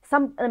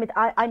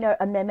 I know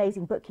an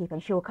amazing bookkeeper,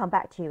 and she will come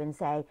back to you and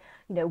say,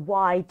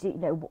 why do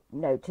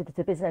to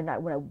the business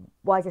owner,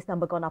 why has this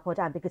number gone up or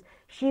down? Because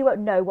she won't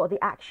know what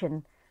the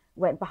action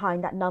went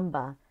behind that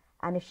number.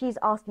 And if she's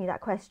asking you that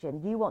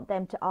question, you want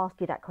them to ask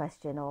you that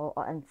question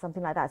and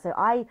something like that. So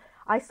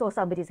I saw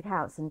somebody's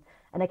accounts, and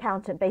an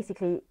accountant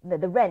basically,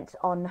 the rent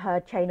on her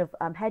chain of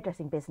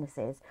hairdressing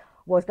businesses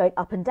was going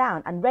up and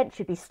down, and rent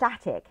should be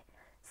static.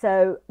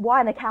 So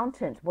why an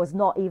accountant was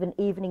not even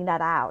evening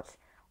that out,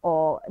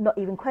 or not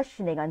even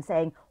questioning and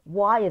saying,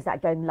 why is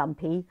that going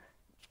lumpy,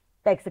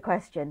 begs the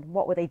question,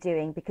 what were they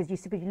doing? Because you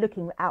should be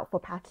looking out for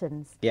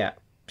patterns. Yeah,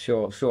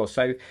 sure.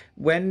 So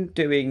when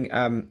doing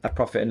a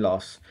profit and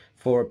loss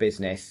for a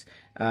business,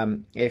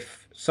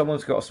 if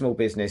someone's got a small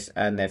business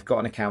and they've got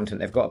an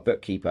accountant, they've got a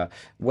bookkeeper,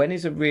 when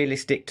is a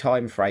realistic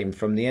time frame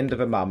from the end of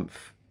a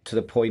month to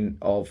the point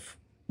of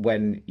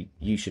when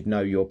you should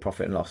know your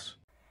profit and loss?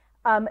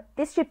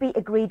 This should be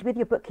agreed with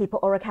your bookkeeper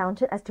or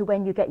accountant as to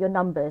when you get your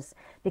numbers,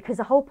 because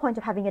the whole point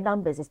of having your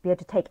numbers is to be able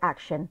to take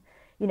action.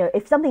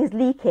 If something is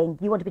leaking,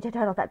 you want to be able to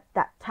turn off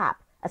that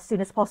tap as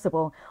soon as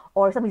possible.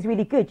 Or if something's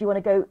really good, you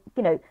want to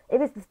go,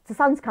 if the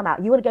sun's come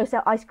out, you want to go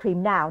sell ice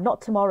cream now,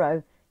 not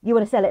tomorrow. You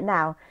want to sell it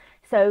now.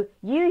 So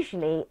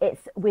usually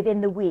it's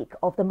within the week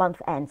of the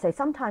month end. So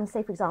sometimes,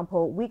 say for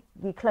example,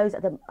 we close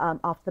at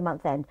after the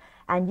month end,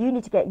 and you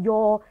need to get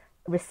your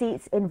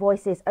receipts,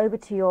 invoices over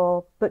to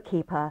your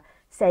bookkeeper,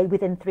 say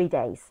within 3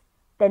 days.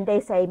 Then they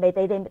say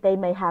they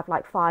may have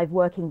like 5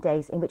 working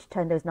days in which to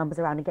turn those numbers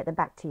around and get them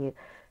back to you.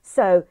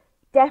 So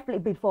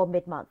definitely before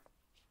mid-month.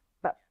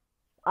 But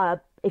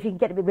if you can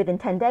get it within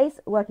 10 days,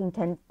 working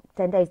 10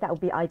 days, that would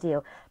be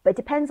ideal. But it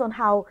depends on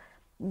how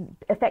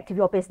effective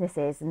your business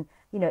is. And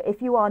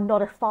if you are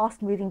not a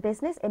fast moving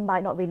business, it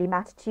might not really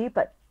matter to you,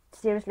 but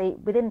seriously,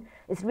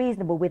 it's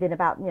reasonable within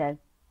about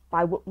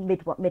by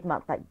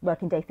mid-month, like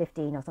working day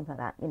 15 or something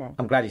like that.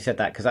 I'm glad you said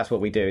that, because that's what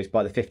we do, is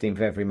by the 15th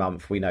of every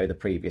month we know the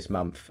previous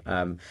month.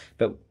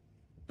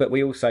 But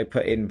we also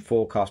put in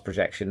forecast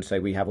projections. So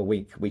we have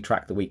we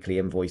track the weekly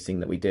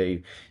invoicing that we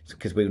do,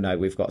 because we'll know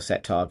we've got a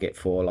set target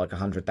for like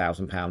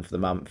 £100,000 for the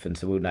month. And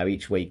so we'll know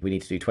each week we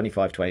need to do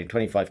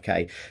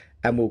 25k,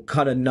 and we'll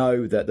kind of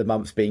know that the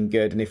month's been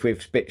good. And if we're a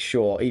bit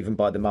short, even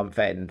by the month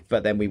end,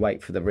 but then we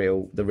wait for the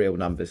real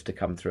numbers to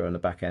come through on the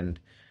back end.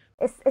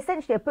 It's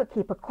essentially a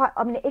bookkeeper.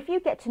 If you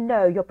get to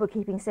know your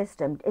bookkeeping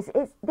system,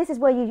 this is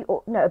where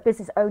a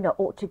business owner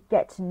ought to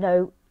get to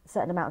know a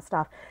certain amount of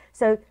stuff.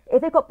 So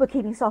if they've got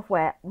bookkeeping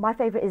software, my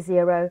favorite is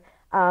Xero.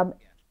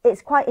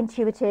 It's quite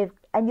intuitive,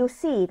 and you'll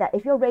see that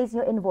if you're raising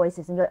your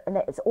invoices and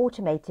it's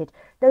automated,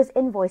 those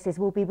invoices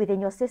will be within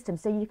your system,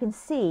 so you can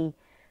see,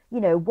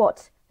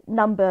 what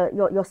number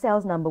your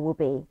sales number will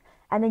be.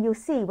 And then you'll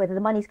see whether the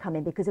money's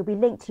coming, because it'll be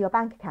linked to your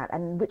bank account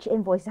and which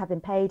invoices have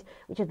been paid,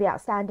 which will be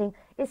outstanding.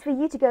 It's for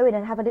you to go in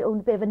and have a little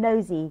bit of a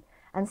nosy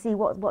and see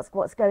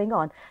what's going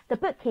on. The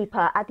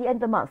bookkeeper at the end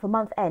of the month, for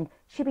month end,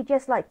 should be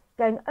just like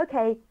going,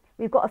 okay,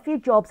 we've got a few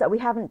jobs that we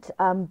haven't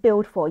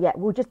billed for yet.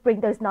 We'll just bring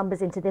those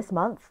numbers into this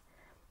month.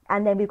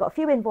 And then we've got a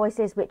few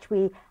invoices which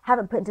we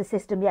haven't put into the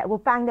system yet. We'll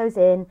bang those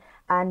in,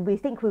 and we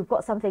think we've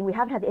got something we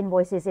haven't had the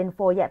invoices in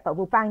for yet, but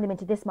we'll bang them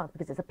into this month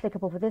because it's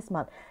applicable for this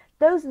month.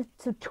 Those are the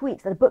sort of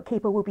tweaks that a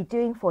bookkeeper will be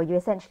doing for you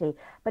essentially.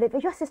 But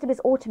if your system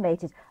is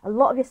automated, a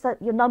lot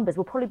of your numbers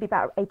will probably be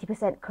about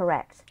 80%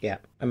 correct. Yeah,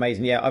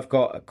 amazing. Yeah, I've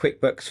got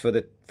QuickBooks for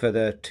the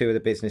two of the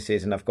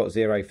businesses, and I've got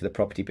Xero for the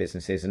property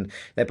businesses, and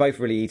they're both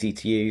really easy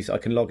to use. I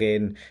can log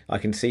in, I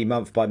can see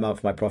month by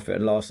month my profit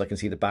and loss, I can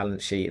see the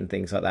balance sheet and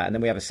things like that. And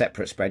then we have a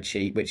separate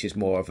spreadsheet which is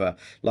more of a,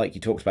 like you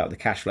talked about, the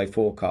cash flow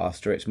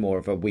forecaster. It's more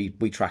of a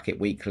we track it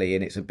weekly,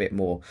 and it's a bit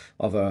more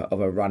of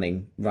a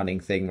running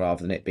thing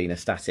rather than it being a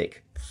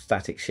static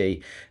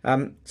sheet.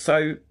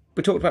 So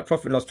we talked about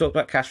profit and loss, talked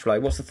about cash flow.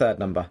 What's the third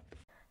number?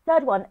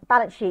 Third one,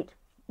 balance sheet.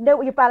 Know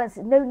what your balance,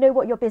 know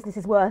what your business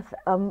is worth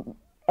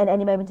at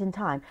any moment in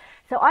time.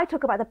 So I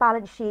talk about the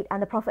balance sheet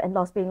and the profit and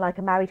loss being like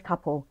a married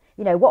couple.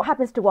 You know, what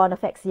happens to one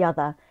affects the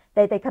other.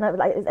 They kind of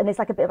like, and it's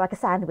like a bit like a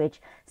sandwich.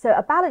 So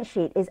a balance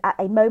sheet is at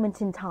a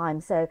moment in time.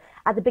 So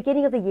at the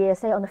beginning of the year,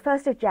 say on the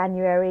 1st of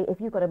January,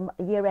 if you've got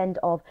a year end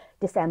of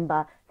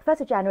December, the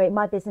 1st of January,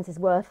 my business is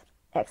worth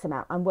X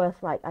amount. I'm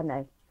worth like, I don't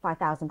know,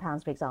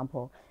 £5,000, for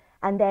example.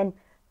 And then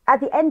at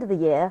the end of the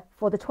year,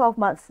 for the 12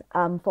 months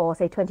for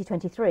say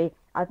 2023,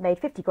 I've made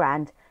 50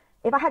 grand.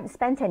 If I hadn't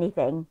spent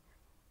anything,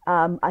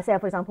 I say,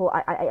 for example,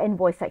 I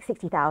invoiced like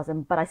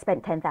 60,000, but I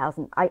spent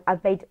 10,000.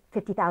 I've made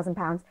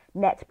 £50,000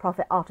 net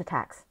profit after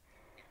tax.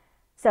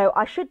 So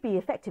I should be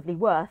effectively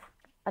worth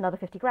another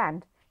 50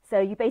 grand. So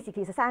you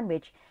basically, it's a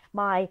sandwich.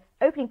 My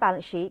opening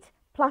balance sheet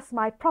plus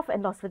my profit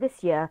and loss for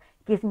this year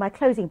gives me my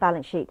closing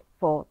balance sheet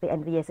for the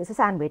end of the year. So it's a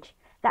sandwich.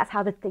 That's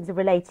how the things are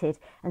related.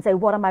 And so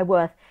what am I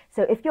worth?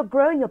 So if you're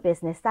growing your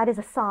business, that is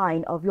a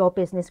sign of your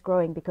business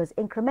growing, because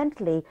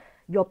incrementally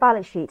your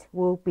balance sheet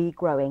will be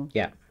growing.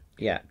 Yeah,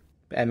 yeah.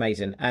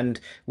 Amazing. And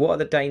what are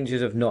the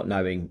dangers of not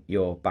knowing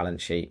your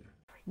balance sheet?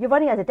 You're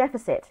running at a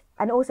deficit,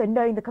 and also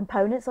knowing the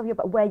components of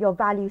where your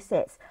value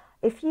sits.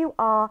 If you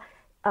are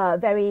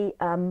very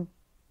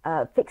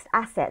fixed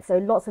assets, so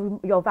lots of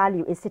your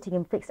value is sitting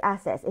in fixed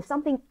assets. If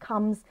something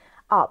comes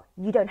up,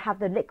 you don't have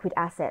the liquid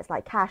assets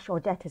like cash or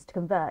debtors to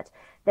convert,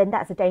 then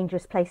that's a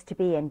dangerous place to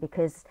be in,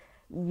 because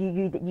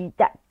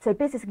so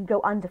business can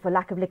go under for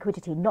lack of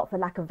liquidity, not for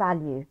lack of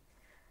value.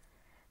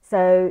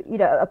 So, you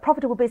know, a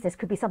profitable business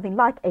could be something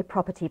like a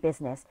property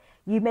business.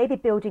 You may be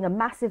building a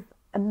massive,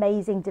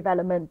 amazing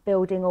development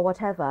building or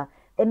whatever.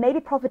 It may be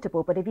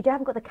profitable, but if you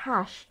haven't got the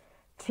cash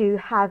to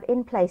have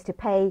in place to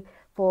pay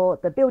for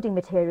the building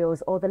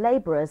materials or the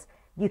labourers,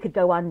 you could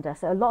go under.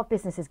 So a lot of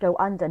businesses go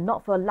under,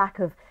 not for lack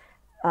of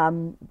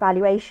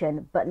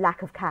valuation, but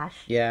lack of cash.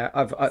 Yeah,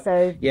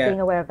 being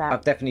aware of that.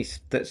 I've definitely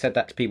said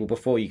that to people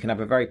before. You can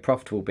have a very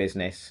profitable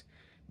business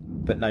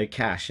but no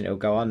cash and it'll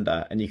go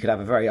under, and you could have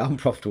a very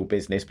unprofitable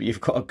business but you've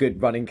got a good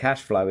running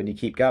cash flow and you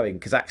keep going.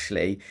 Because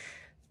actually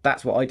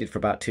that's what I did for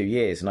about 2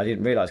 years, and I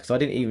didn't realise, because I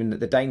didn't even,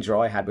 the danger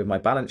I had with my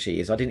balance sheet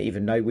is I didn't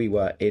even know we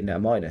were in a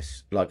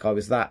minus. Like, I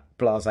was that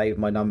blasé with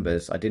my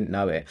numbers, I didn't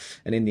know it,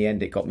 and in the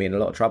end it got me in a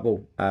lot of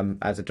trouble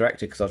as a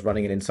director, because I was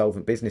running an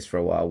insolvent business for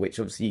a while, which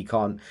obviously you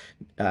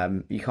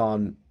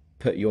can't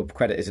put your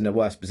creditors in a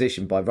worse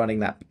position by running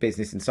that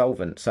business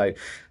insolvent. So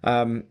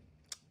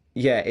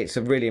yeah, it's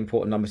a really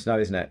important number to know,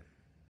 isn't it?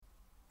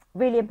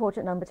 Really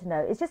important number to know.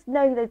 It's just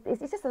knowing that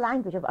it's just a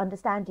language of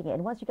understanding it,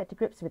 and once you get to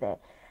grips with it.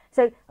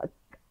 So,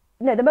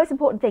 you know, the most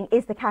important thing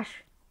is the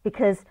cash,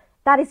 because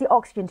that is the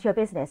oxygen to your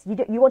business.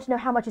 You want to know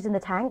how much is in the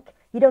tank.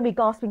 You don't be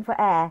gasping for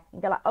air. You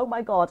go like, oh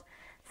my God.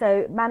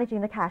 So managing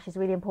the cash is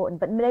really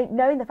important, but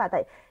knowing the fact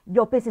that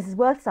your business is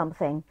worth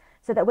something,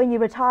 so that when you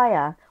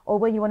retire or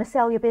when you want to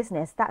sell your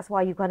business, that's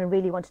why you're going to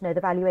really want to know the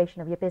valuation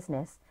of your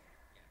business.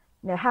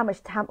 You know,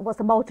 what's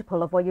the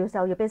multiple of what you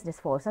sell your business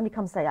for? If somebody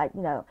comes say, like,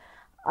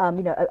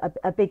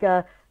 a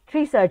bigger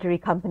tree surgery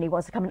company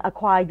wants to come and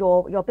acquire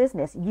your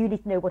business, you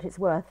need to know what it's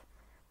worth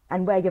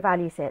and where your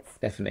value sits.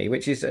 Definitely,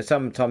 which is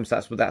sometimes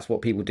that's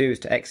what people do, is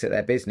to exit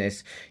their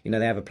business. You know,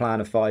 they have a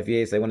plan of 5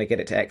 years, they want to get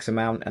it to X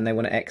amount and they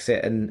want to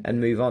exit and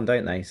move on,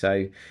 don't they?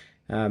 So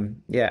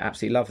yeah,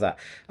 absolutely love that.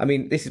 I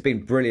mean, this has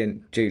been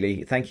brilliant,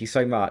 Julie. Thank you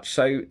so much.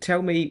 So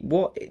tell me,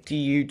 what do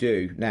you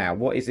do now?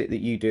 What is it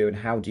that you do, and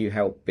how do you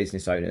help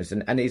business owners?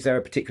 And is there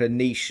a particular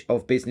niche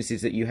of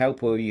businesses that you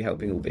help, or are you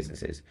helping all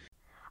businesses?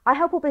 I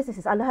help all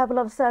businesses. I have a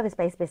lot of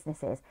service-based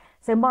businesses.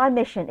 So my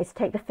mission is to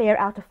take the fear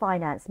out of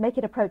finance, make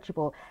it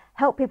approachable,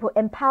 help people,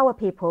 empower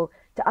people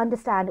to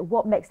understand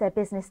what makes their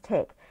business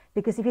tick.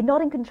 Because if you're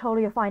not in control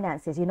of your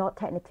finances, you're not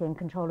technically in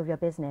control of your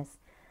business.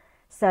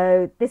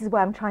 So this is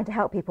where I'm trying to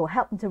help people,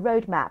 help them to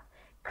roadmap,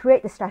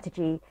 create the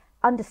strategy,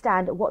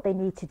 understand what they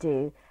need to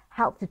do,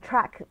 help to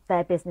track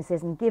their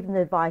businesses and give them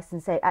advice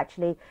and say,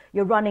 actually,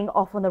 you're running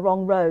off on the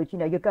wrong road. You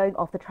know, you're going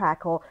off the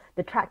track, or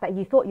the track that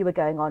you thought you were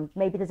going on.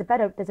 Maybe there's a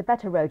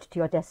better road to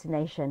your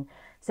destination.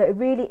 So it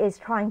really is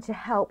trying to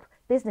help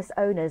business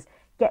owners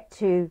get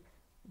to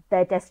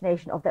their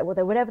destination of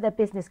whatever their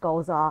business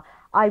goals are.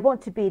 I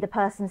want to be the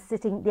person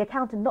sitting, the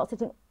accountant not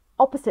sitting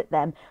opposite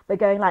them, but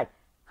going like,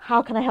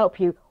 How can I help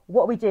you?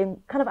 What are we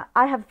doing? Kind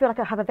of, feel like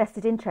I have a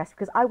vested interest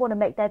because I want to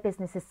make their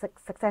business as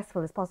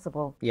successful as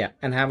possible. Yeah.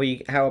 And how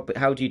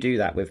do you do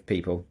that with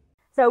people?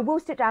 So we'll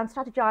sit down,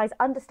 strategize,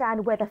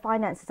 understand where their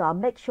finances are,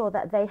 make sure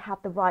that they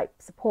have the right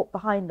support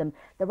behind them,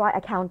 the right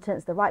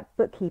accountants, the right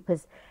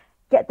bookkeepers,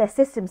 get their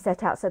system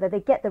set out so that they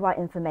get the right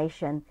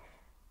information,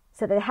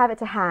 so they have it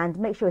to hand,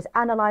 make sure it's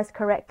analyzed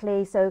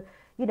correctly. So,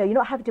 you're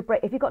not having to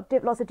break, if you've got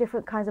lots of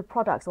different kinds of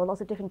products or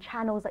lots of different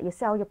channels that you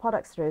sell your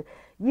products through,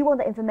 you want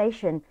the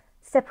information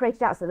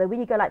separated out so that when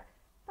you go like,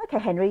 okay,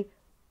 Henry,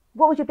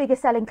 what was your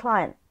biggest selling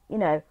client?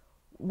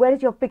 Where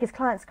did your biggest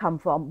clients come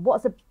from?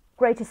 What's the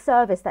greatest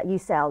service that you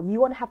sell? You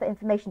want to have that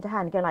information to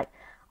hand and go like,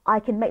 I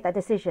can make that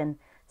decision.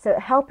 So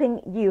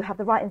helping you have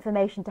the right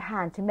information to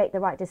hand to make the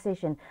right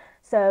decision.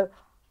 So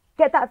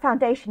get that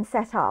foundation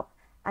set up,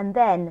 and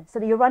then so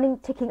that you're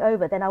ticking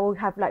over, then I will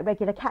have like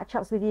regular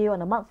catch-ups with you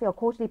on a monthly or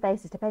quarterly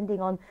basis, depending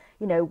on,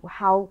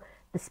 how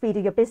the speed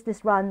of your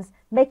business runs,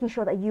 making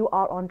sure that you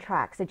are on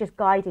track. So just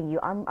guiding you.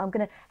 I'm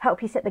going to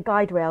help you set the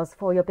guide rails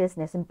for your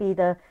business and be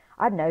the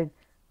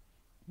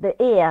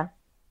ear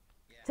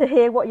to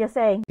hear what you're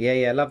saying. Yeah,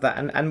 I love that.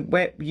 And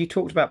where you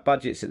talked about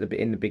budgets in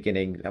the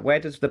beginning, where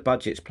does the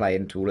budgets play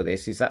into all of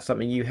this? Is that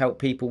something you help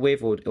people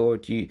with, or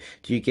do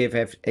you give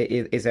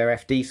is there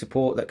FD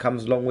support that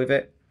comes along with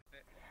it?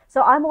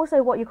 So I'm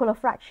also what you call a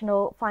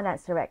fractional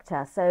finance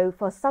director. So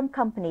for some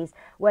companies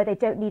where they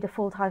don't need a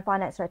full-time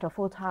finance director or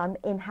full-time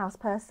in-house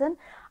person,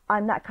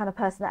 I'm that kind of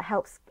person that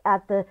helps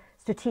add the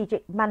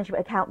strategic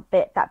management account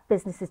bit that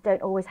businesses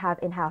don't always have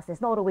in-house.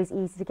 It's not always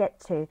easy to get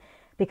to.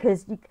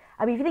 Because,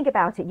 if you think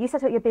about it, you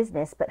set up your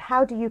business, but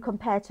how do you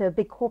compare to a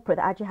big corporate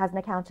that actually has an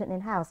accountant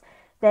in-house?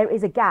 There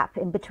is a gap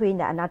in between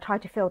that, and I try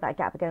to fill that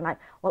gap again. Like,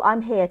 well,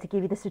 I'm here to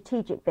give you the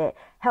strategic bit,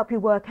 help you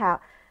work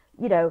out,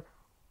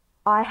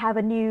 I have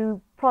a new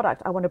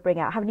product I want to bring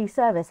out, I have a new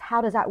service,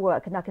 how does that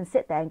work? And I can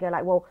sit there and go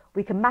like, well,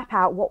 we can map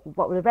out what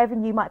the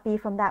revenue might be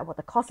from that, what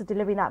the cost of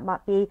delivering that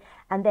might be,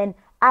 and then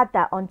add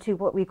that onto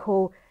what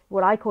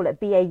I call it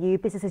BAU,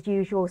 business as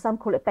usual. Some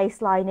call it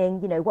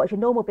baselining. What's your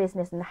normal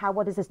business and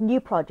what does this new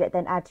project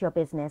then add to your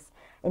business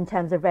in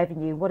terms of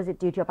revenue? What does it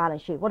do to your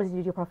balance sheet? What does it do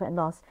to your profit and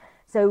loss?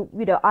 So,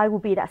 I will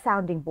be that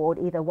sounding board,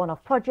 either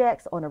one-off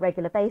projects on a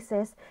regular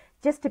basis,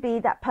 just to be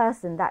that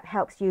person that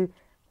helps you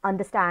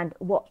understand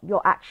what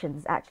your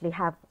actions actually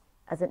have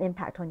as an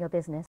impact on your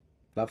business.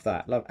 Love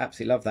that.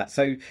 Absolutely love that.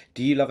 So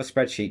do you love a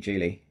spreadsheet,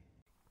 Julie?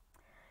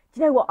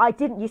 Do you know what? I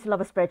didn't used to love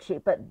a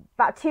spreadsheet, but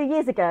about 2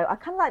 years ago, I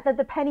kind of like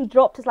the penny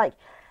dropped. As like,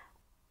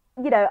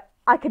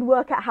 I can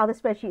work out how the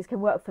spreadsheets can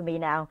work for me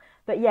now.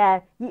 But yeah,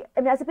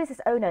 as a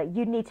business owner,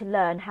 you need to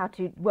learn how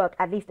to work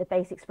at least a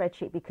basic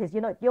spreadsheet, because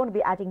you want to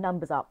be adding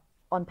numbers up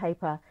on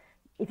paper.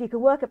 If you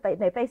can work at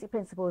basic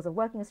principles of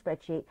working a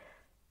spreadsheet,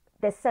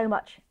 there's so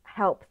much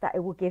help that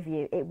it will give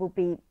you. It will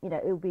be,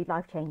 it will be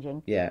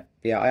life-changing. Yeah.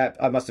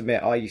 I must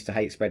admit, I used to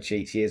hate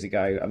spreadsheets years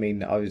ago. I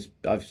mean, I was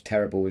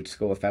terrible with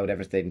school. I failed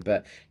everything.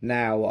 But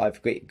now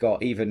I've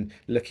got, even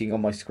looking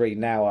on my screen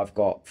now, I've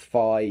got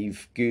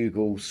 5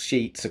 Google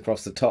sheets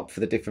across the top for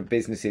the different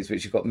businesses,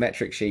 which have got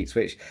metric sheets,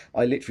 which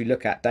I literally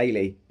look at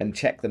daily and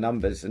check the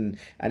numbers. And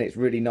it's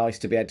really nice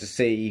to be able to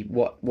see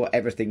what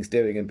everything's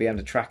doing and be able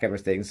to track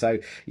everything. So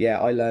yeah,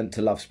 I learned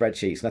to love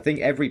spreadsheets, and I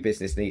think every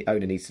business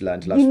owner needs to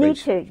learn to love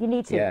spreadsheets. You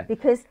need to, yeah.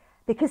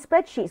 Because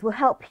spreadsheets will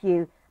help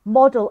you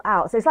model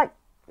out. So it's like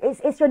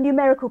it's your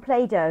numerical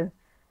Play-Doh.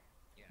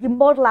 You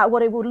model out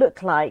what it will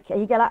look like, and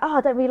you go like, oh,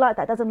 I don't really like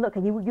that. It doesn't look,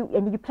 and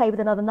you play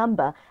with another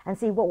number and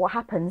see what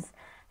happens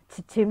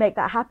to make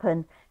that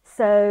happen.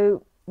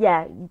 So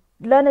yeah,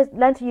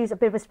 learn to use a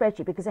bit of a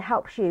spreadsheet, because it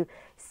helps you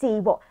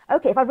see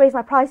if I raise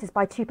my prices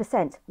by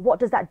 2%, what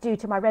does that do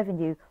to my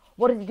revenue?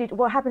 What does it do?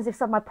 What happens if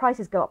some of my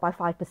prices go up by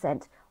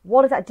 5%?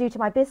 What does that do to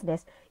my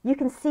business? You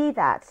can see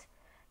that,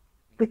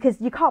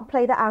 because you can't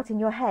play that out in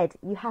your head.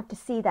 You have to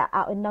see that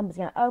out in numbers.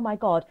 Oh my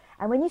God.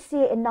 And when you see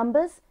it in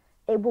numbers,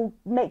 it will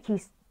make you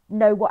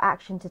know what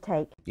action to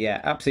take.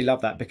 Yeah, absolutely love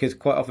that, because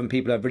quite often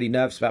people are really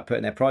nervous about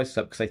putting their prices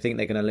up because they think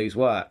they're going to lose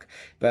work.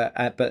 But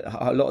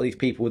a lot of these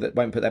people that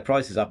won't put their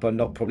prices up are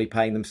not probably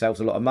paying themselves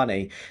a lot of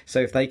money. So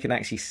if they can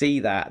actually see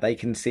that, they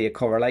can see a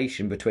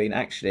correlation between,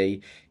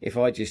 actually, if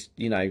I just,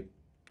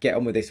 get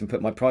on with this and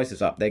put my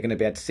prices up, they're going to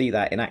be able to see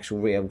that in actual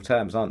real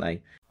terms, aren't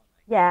they?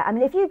 Yeah, I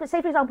mean, if you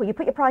say, for example, you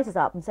put your prices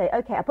up and say,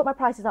 okay, I put my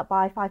prices up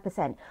by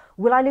 5%.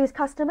 Will I lose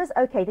customers?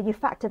 Okay, then you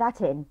factor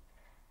that in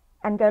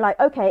and go like,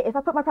 okay, if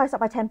I put my price up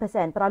by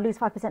 10%, but I lose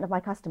 5% of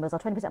my customers or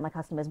 20% of my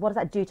customers, what does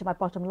that do to my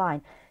bottom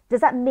line? Does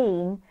that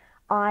mean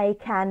I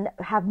can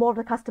have more of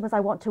the customers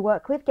I want to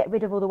work with, get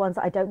rid of all the ones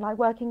that I don't like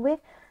working with?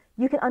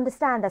 You can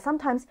understand that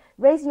sometimes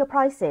raising your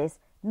prices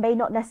may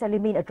not necessarily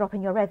mean a drop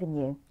in your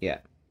revenue.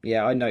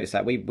 Yeah, I noticed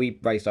that. We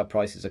raised our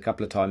prices a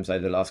couple of times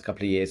over the last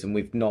couple of years, and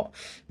we've not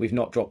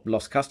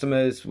lost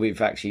customers.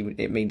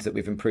 It means that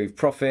we've improved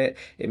profit.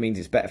 It means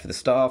it's better for the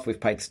staff. We've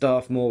paid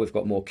staff more. We've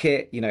got more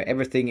kit.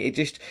 Everything.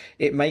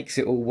 It makes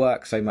it all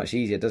work so much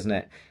easier, doesn't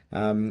it?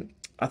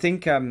 I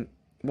think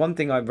one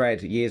thing I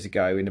read years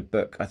ago in a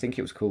book, I think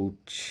it was called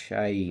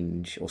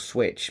Change or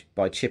Switch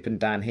by Chip and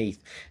Dan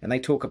Heath, and they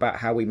talk about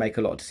how we make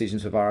a lot of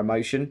decisions with our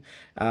emotion.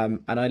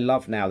 And I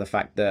love now the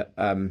fact that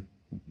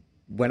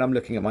when I'm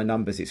looking at my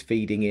numbers, it's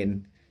feeding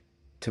in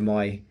to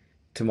my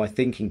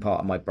thinking part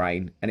of my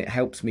brain, and it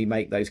helps me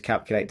make those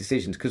calculated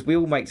decisions, because we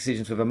all make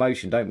decisions with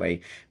emotion, don't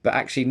we? But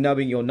actually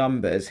knowing your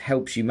numbers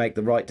helps you make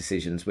the right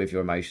decisions with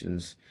your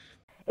emotions.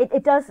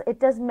 It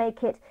does make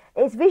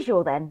it's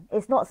visual then.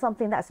 It's not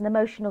something that's an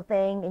emotional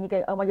thing and you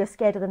go, oh, well, you're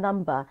scared of the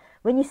number.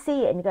 When you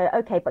see it and you go,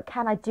 okay, but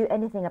can I do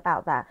anything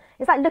about that?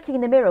 It's like looking in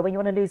the mirror when you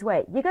want to lose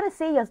weight. You're going to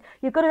see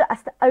you've got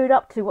to own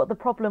up to what the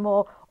problem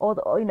or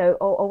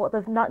what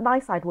the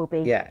nice side will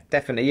be. Yeah,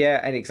 definitely.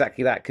 Yeah, and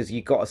exactly that, because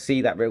you've got to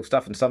see that real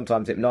stuff, and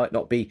sometimes it might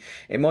not be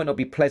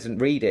pleasant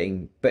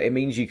reading, but it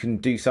means you can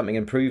do something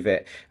and improve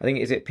it. I think,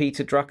 is it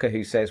Peter Drucker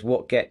who says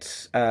what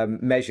gets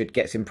measured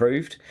gets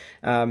improved,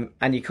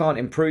 and you can't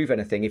improve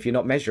anything if you're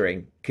not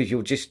measuring, because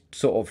you're just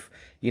sort of,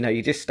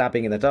 you're just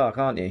stabbing in the dark,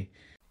 aren't you?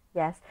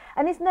 Yes,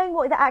 and it's knowing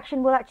what the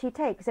action will actually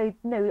take. So,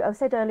 I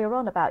said earlier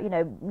on about,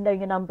 knowing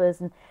your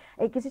numbers, and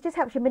because it just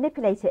helps you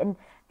manipulate it. And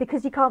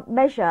because you can't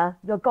measure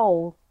your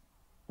goal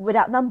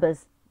without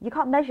numbers, you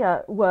can't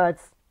measure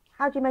words.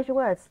 How do you measure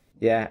words?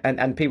 Yeah,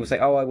 and people say,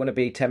 oh, I want to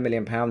be £10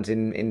 million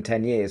in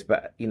 10 years,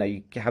 but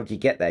how do you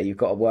get there? You've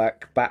got to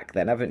work back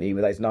then, haven't you,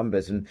 with those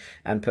numbers and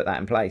put that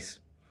in place.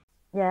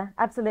 Yeah,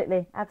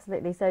 absolutely,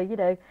 absolutely.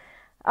 So,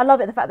 I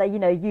love it, the fact that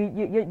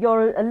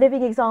you're a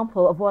living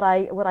example of what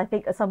I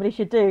think somebody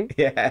should do.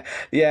 Yeah,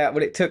 yeah.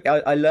 Well,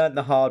 I learned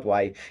the hard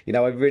way. I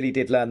really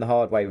did learn the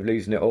hard way of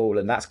losing it all,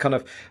 and that's kind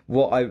of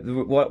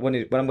when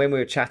we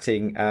were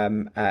chatting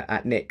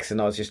at Nick's,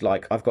 and I was just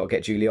like, I've got to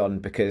get Julie on,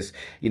 because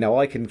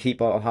I can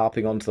keep on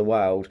harping onto the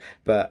world,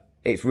 but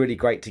it's really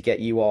great to get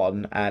you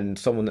on, and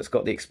someone that's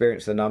got the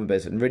experience of the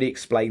numbers and really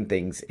explain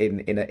things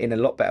in a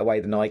lot better way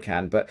than I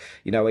can. But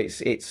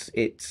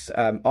it's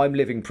I'm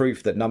living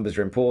proof that numbers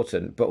are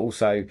important, but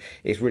also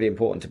it's really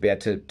important to be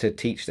able to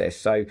teach this.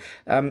 So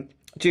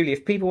Julie,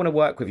 if people want to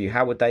work with you,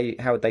 how would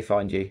they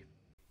find you?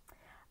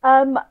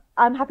 I'm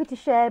happy to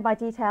share my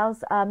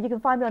details. You can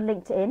find me on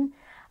LinkedIn.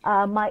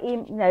 My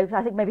email,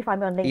 I think maybe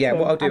find me on LinkedIn. Yeah,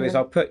 what I'll do is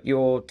I'll put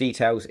your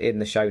details in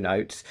the show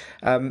notes.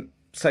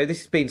 So this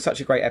has been such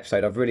a great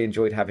episode. I've really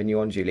enjoyed having you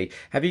on, Julie.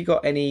 Have you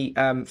got any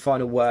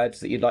final words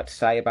that you'd like to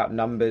say about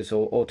numbers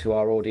or to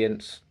our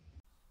audience?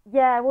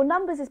 Yeah, well,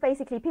 numbers is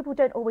basically, people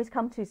don't always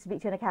come to speak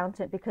to an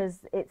accountant because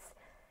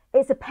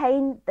it's a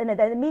pain.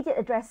 The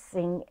immediate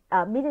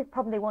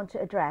problem they want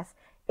to address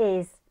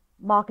is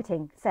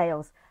marketing,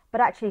 sales, but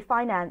actually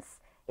finance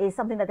is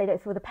something that they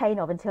don't feel the pain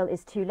of until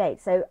it's too late.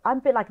 So I'm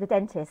a bit like the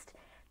dentist.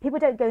 People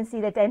don't go and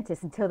see their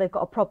dentist until they've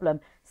got a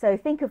problem. So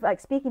think of like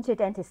speaking to a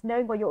dentist,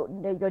 knowing what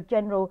your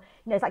general,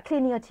 it's like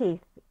cleaning your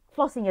teeth,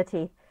 flossing your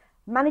teeth.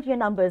 Managing your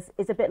numbers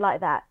is a bit like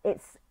that.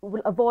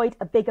 Will avoid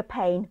a bigger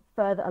pain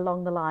further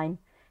along the line.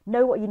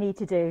 Know what you need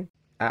to do.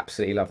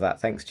 Absolutely love that.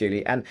 Thanks,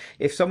 Julie. And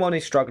if someone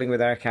is struggling with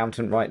their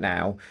accountant right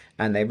now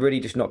and they're really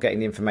just not getting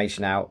the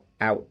information out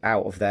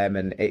of them,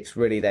 and it's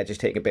really they're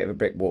just hitting a bit of a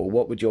brick wall,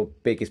 what would your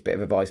biggest bit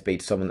of advice be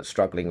to someone that's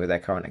struggling with their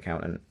current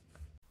accountant?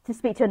 To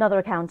speak to another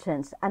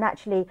accountant, and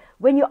actually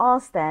when you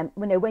ask them,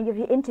 when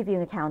you're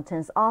interviewing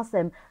accountants, ask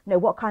them,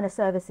 what kind of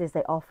services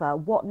they offer,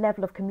 what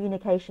level of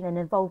communication and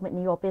involvement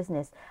in your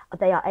business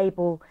they are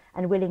able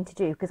and willing to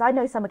do. Because I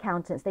know some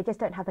accountants, they just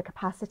don't have the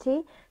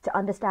capacity to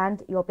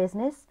understand your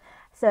business.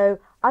 So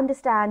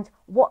understand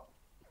what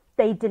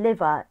they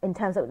deliver in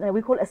terms of,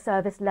 we call it a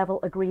service level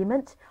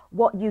agreement,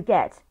 what you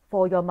get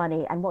for your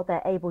money and what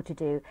they're able to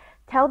do.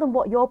 Tell them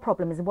what your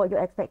problem is and what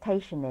your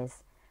expectation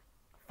is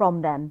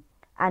from them.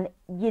 And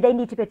they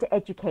need to be able to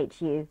educate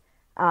you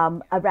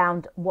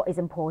around what is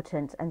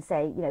important and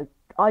say,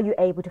 are you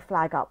able to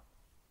flag up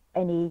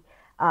any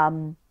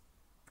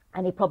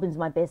problems in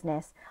my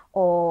business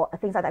or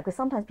things like that? Because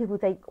sometimes people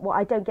think, well,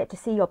 I don't get to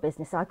see your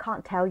business, so I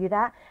can't tell you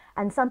that.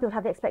 And some people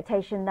have the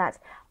expectation that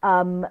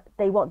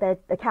they want their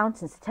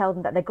accountants to tell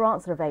them that their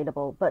grants are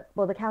available, but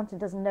the accountant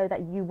doesn't know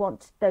that you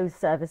want those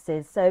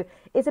services. So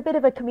it's a bit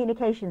of a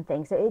communication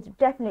thing. So it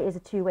definitely is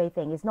a two-way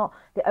thing. It's not,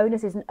 the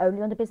onus isn't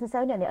only on the business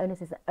owner and the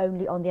onus isn't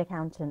only on the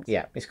accountant.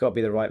 Yeah, it's got to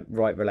be the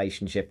right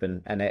relationship,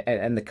 and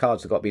the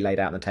cards have got to be laid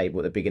out on the table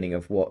at the beginning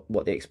of what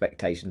the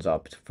expectations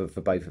are for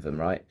both of them,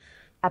 right?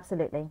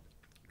 Absolutely.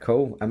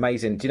 Cool.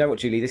 Amazing. Do you know what,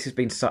 Julie? This has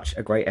been such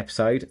a great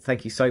episode.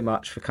 Thank you so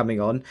much for coming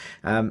on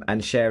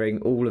and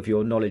sharing all of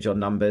your knowledge on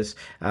numbers.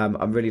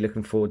 I'm really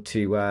looking forward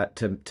to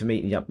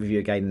meeting up with you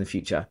again in the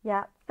future.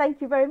 Yeah. Thank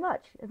you very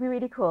much. It'd be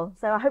really cool.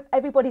 So I hope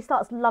everybody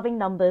starts loving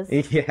numbers.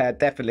 Yeah,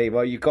 definitely.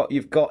 Well, you've got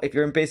if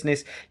you're in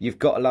business, you've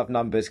got to love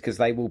numbers because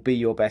they will be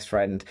your best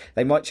friend.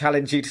 They might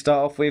challenge you to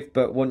start off with,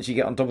 but once you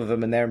get on top of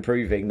them and they're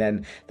improving,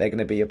 then they're going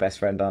to be your best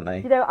friend, aren't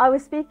they? I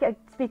was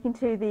speaking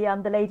to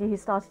the lady who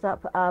started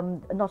up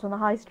Not on the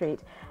High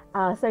Street,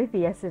 Sophie,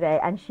 yesterday,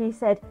 and she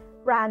said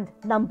brand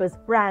numbers.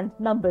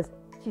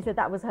 She said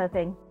that was her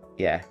thing.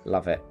 Yeah,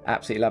 love it.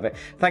 Absolutely love it.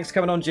 Thanks for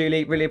coming on,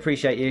 Julie. Really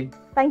appreciate you.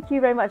 Thank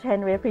you very much,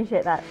 Henry.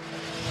 Appreciate that.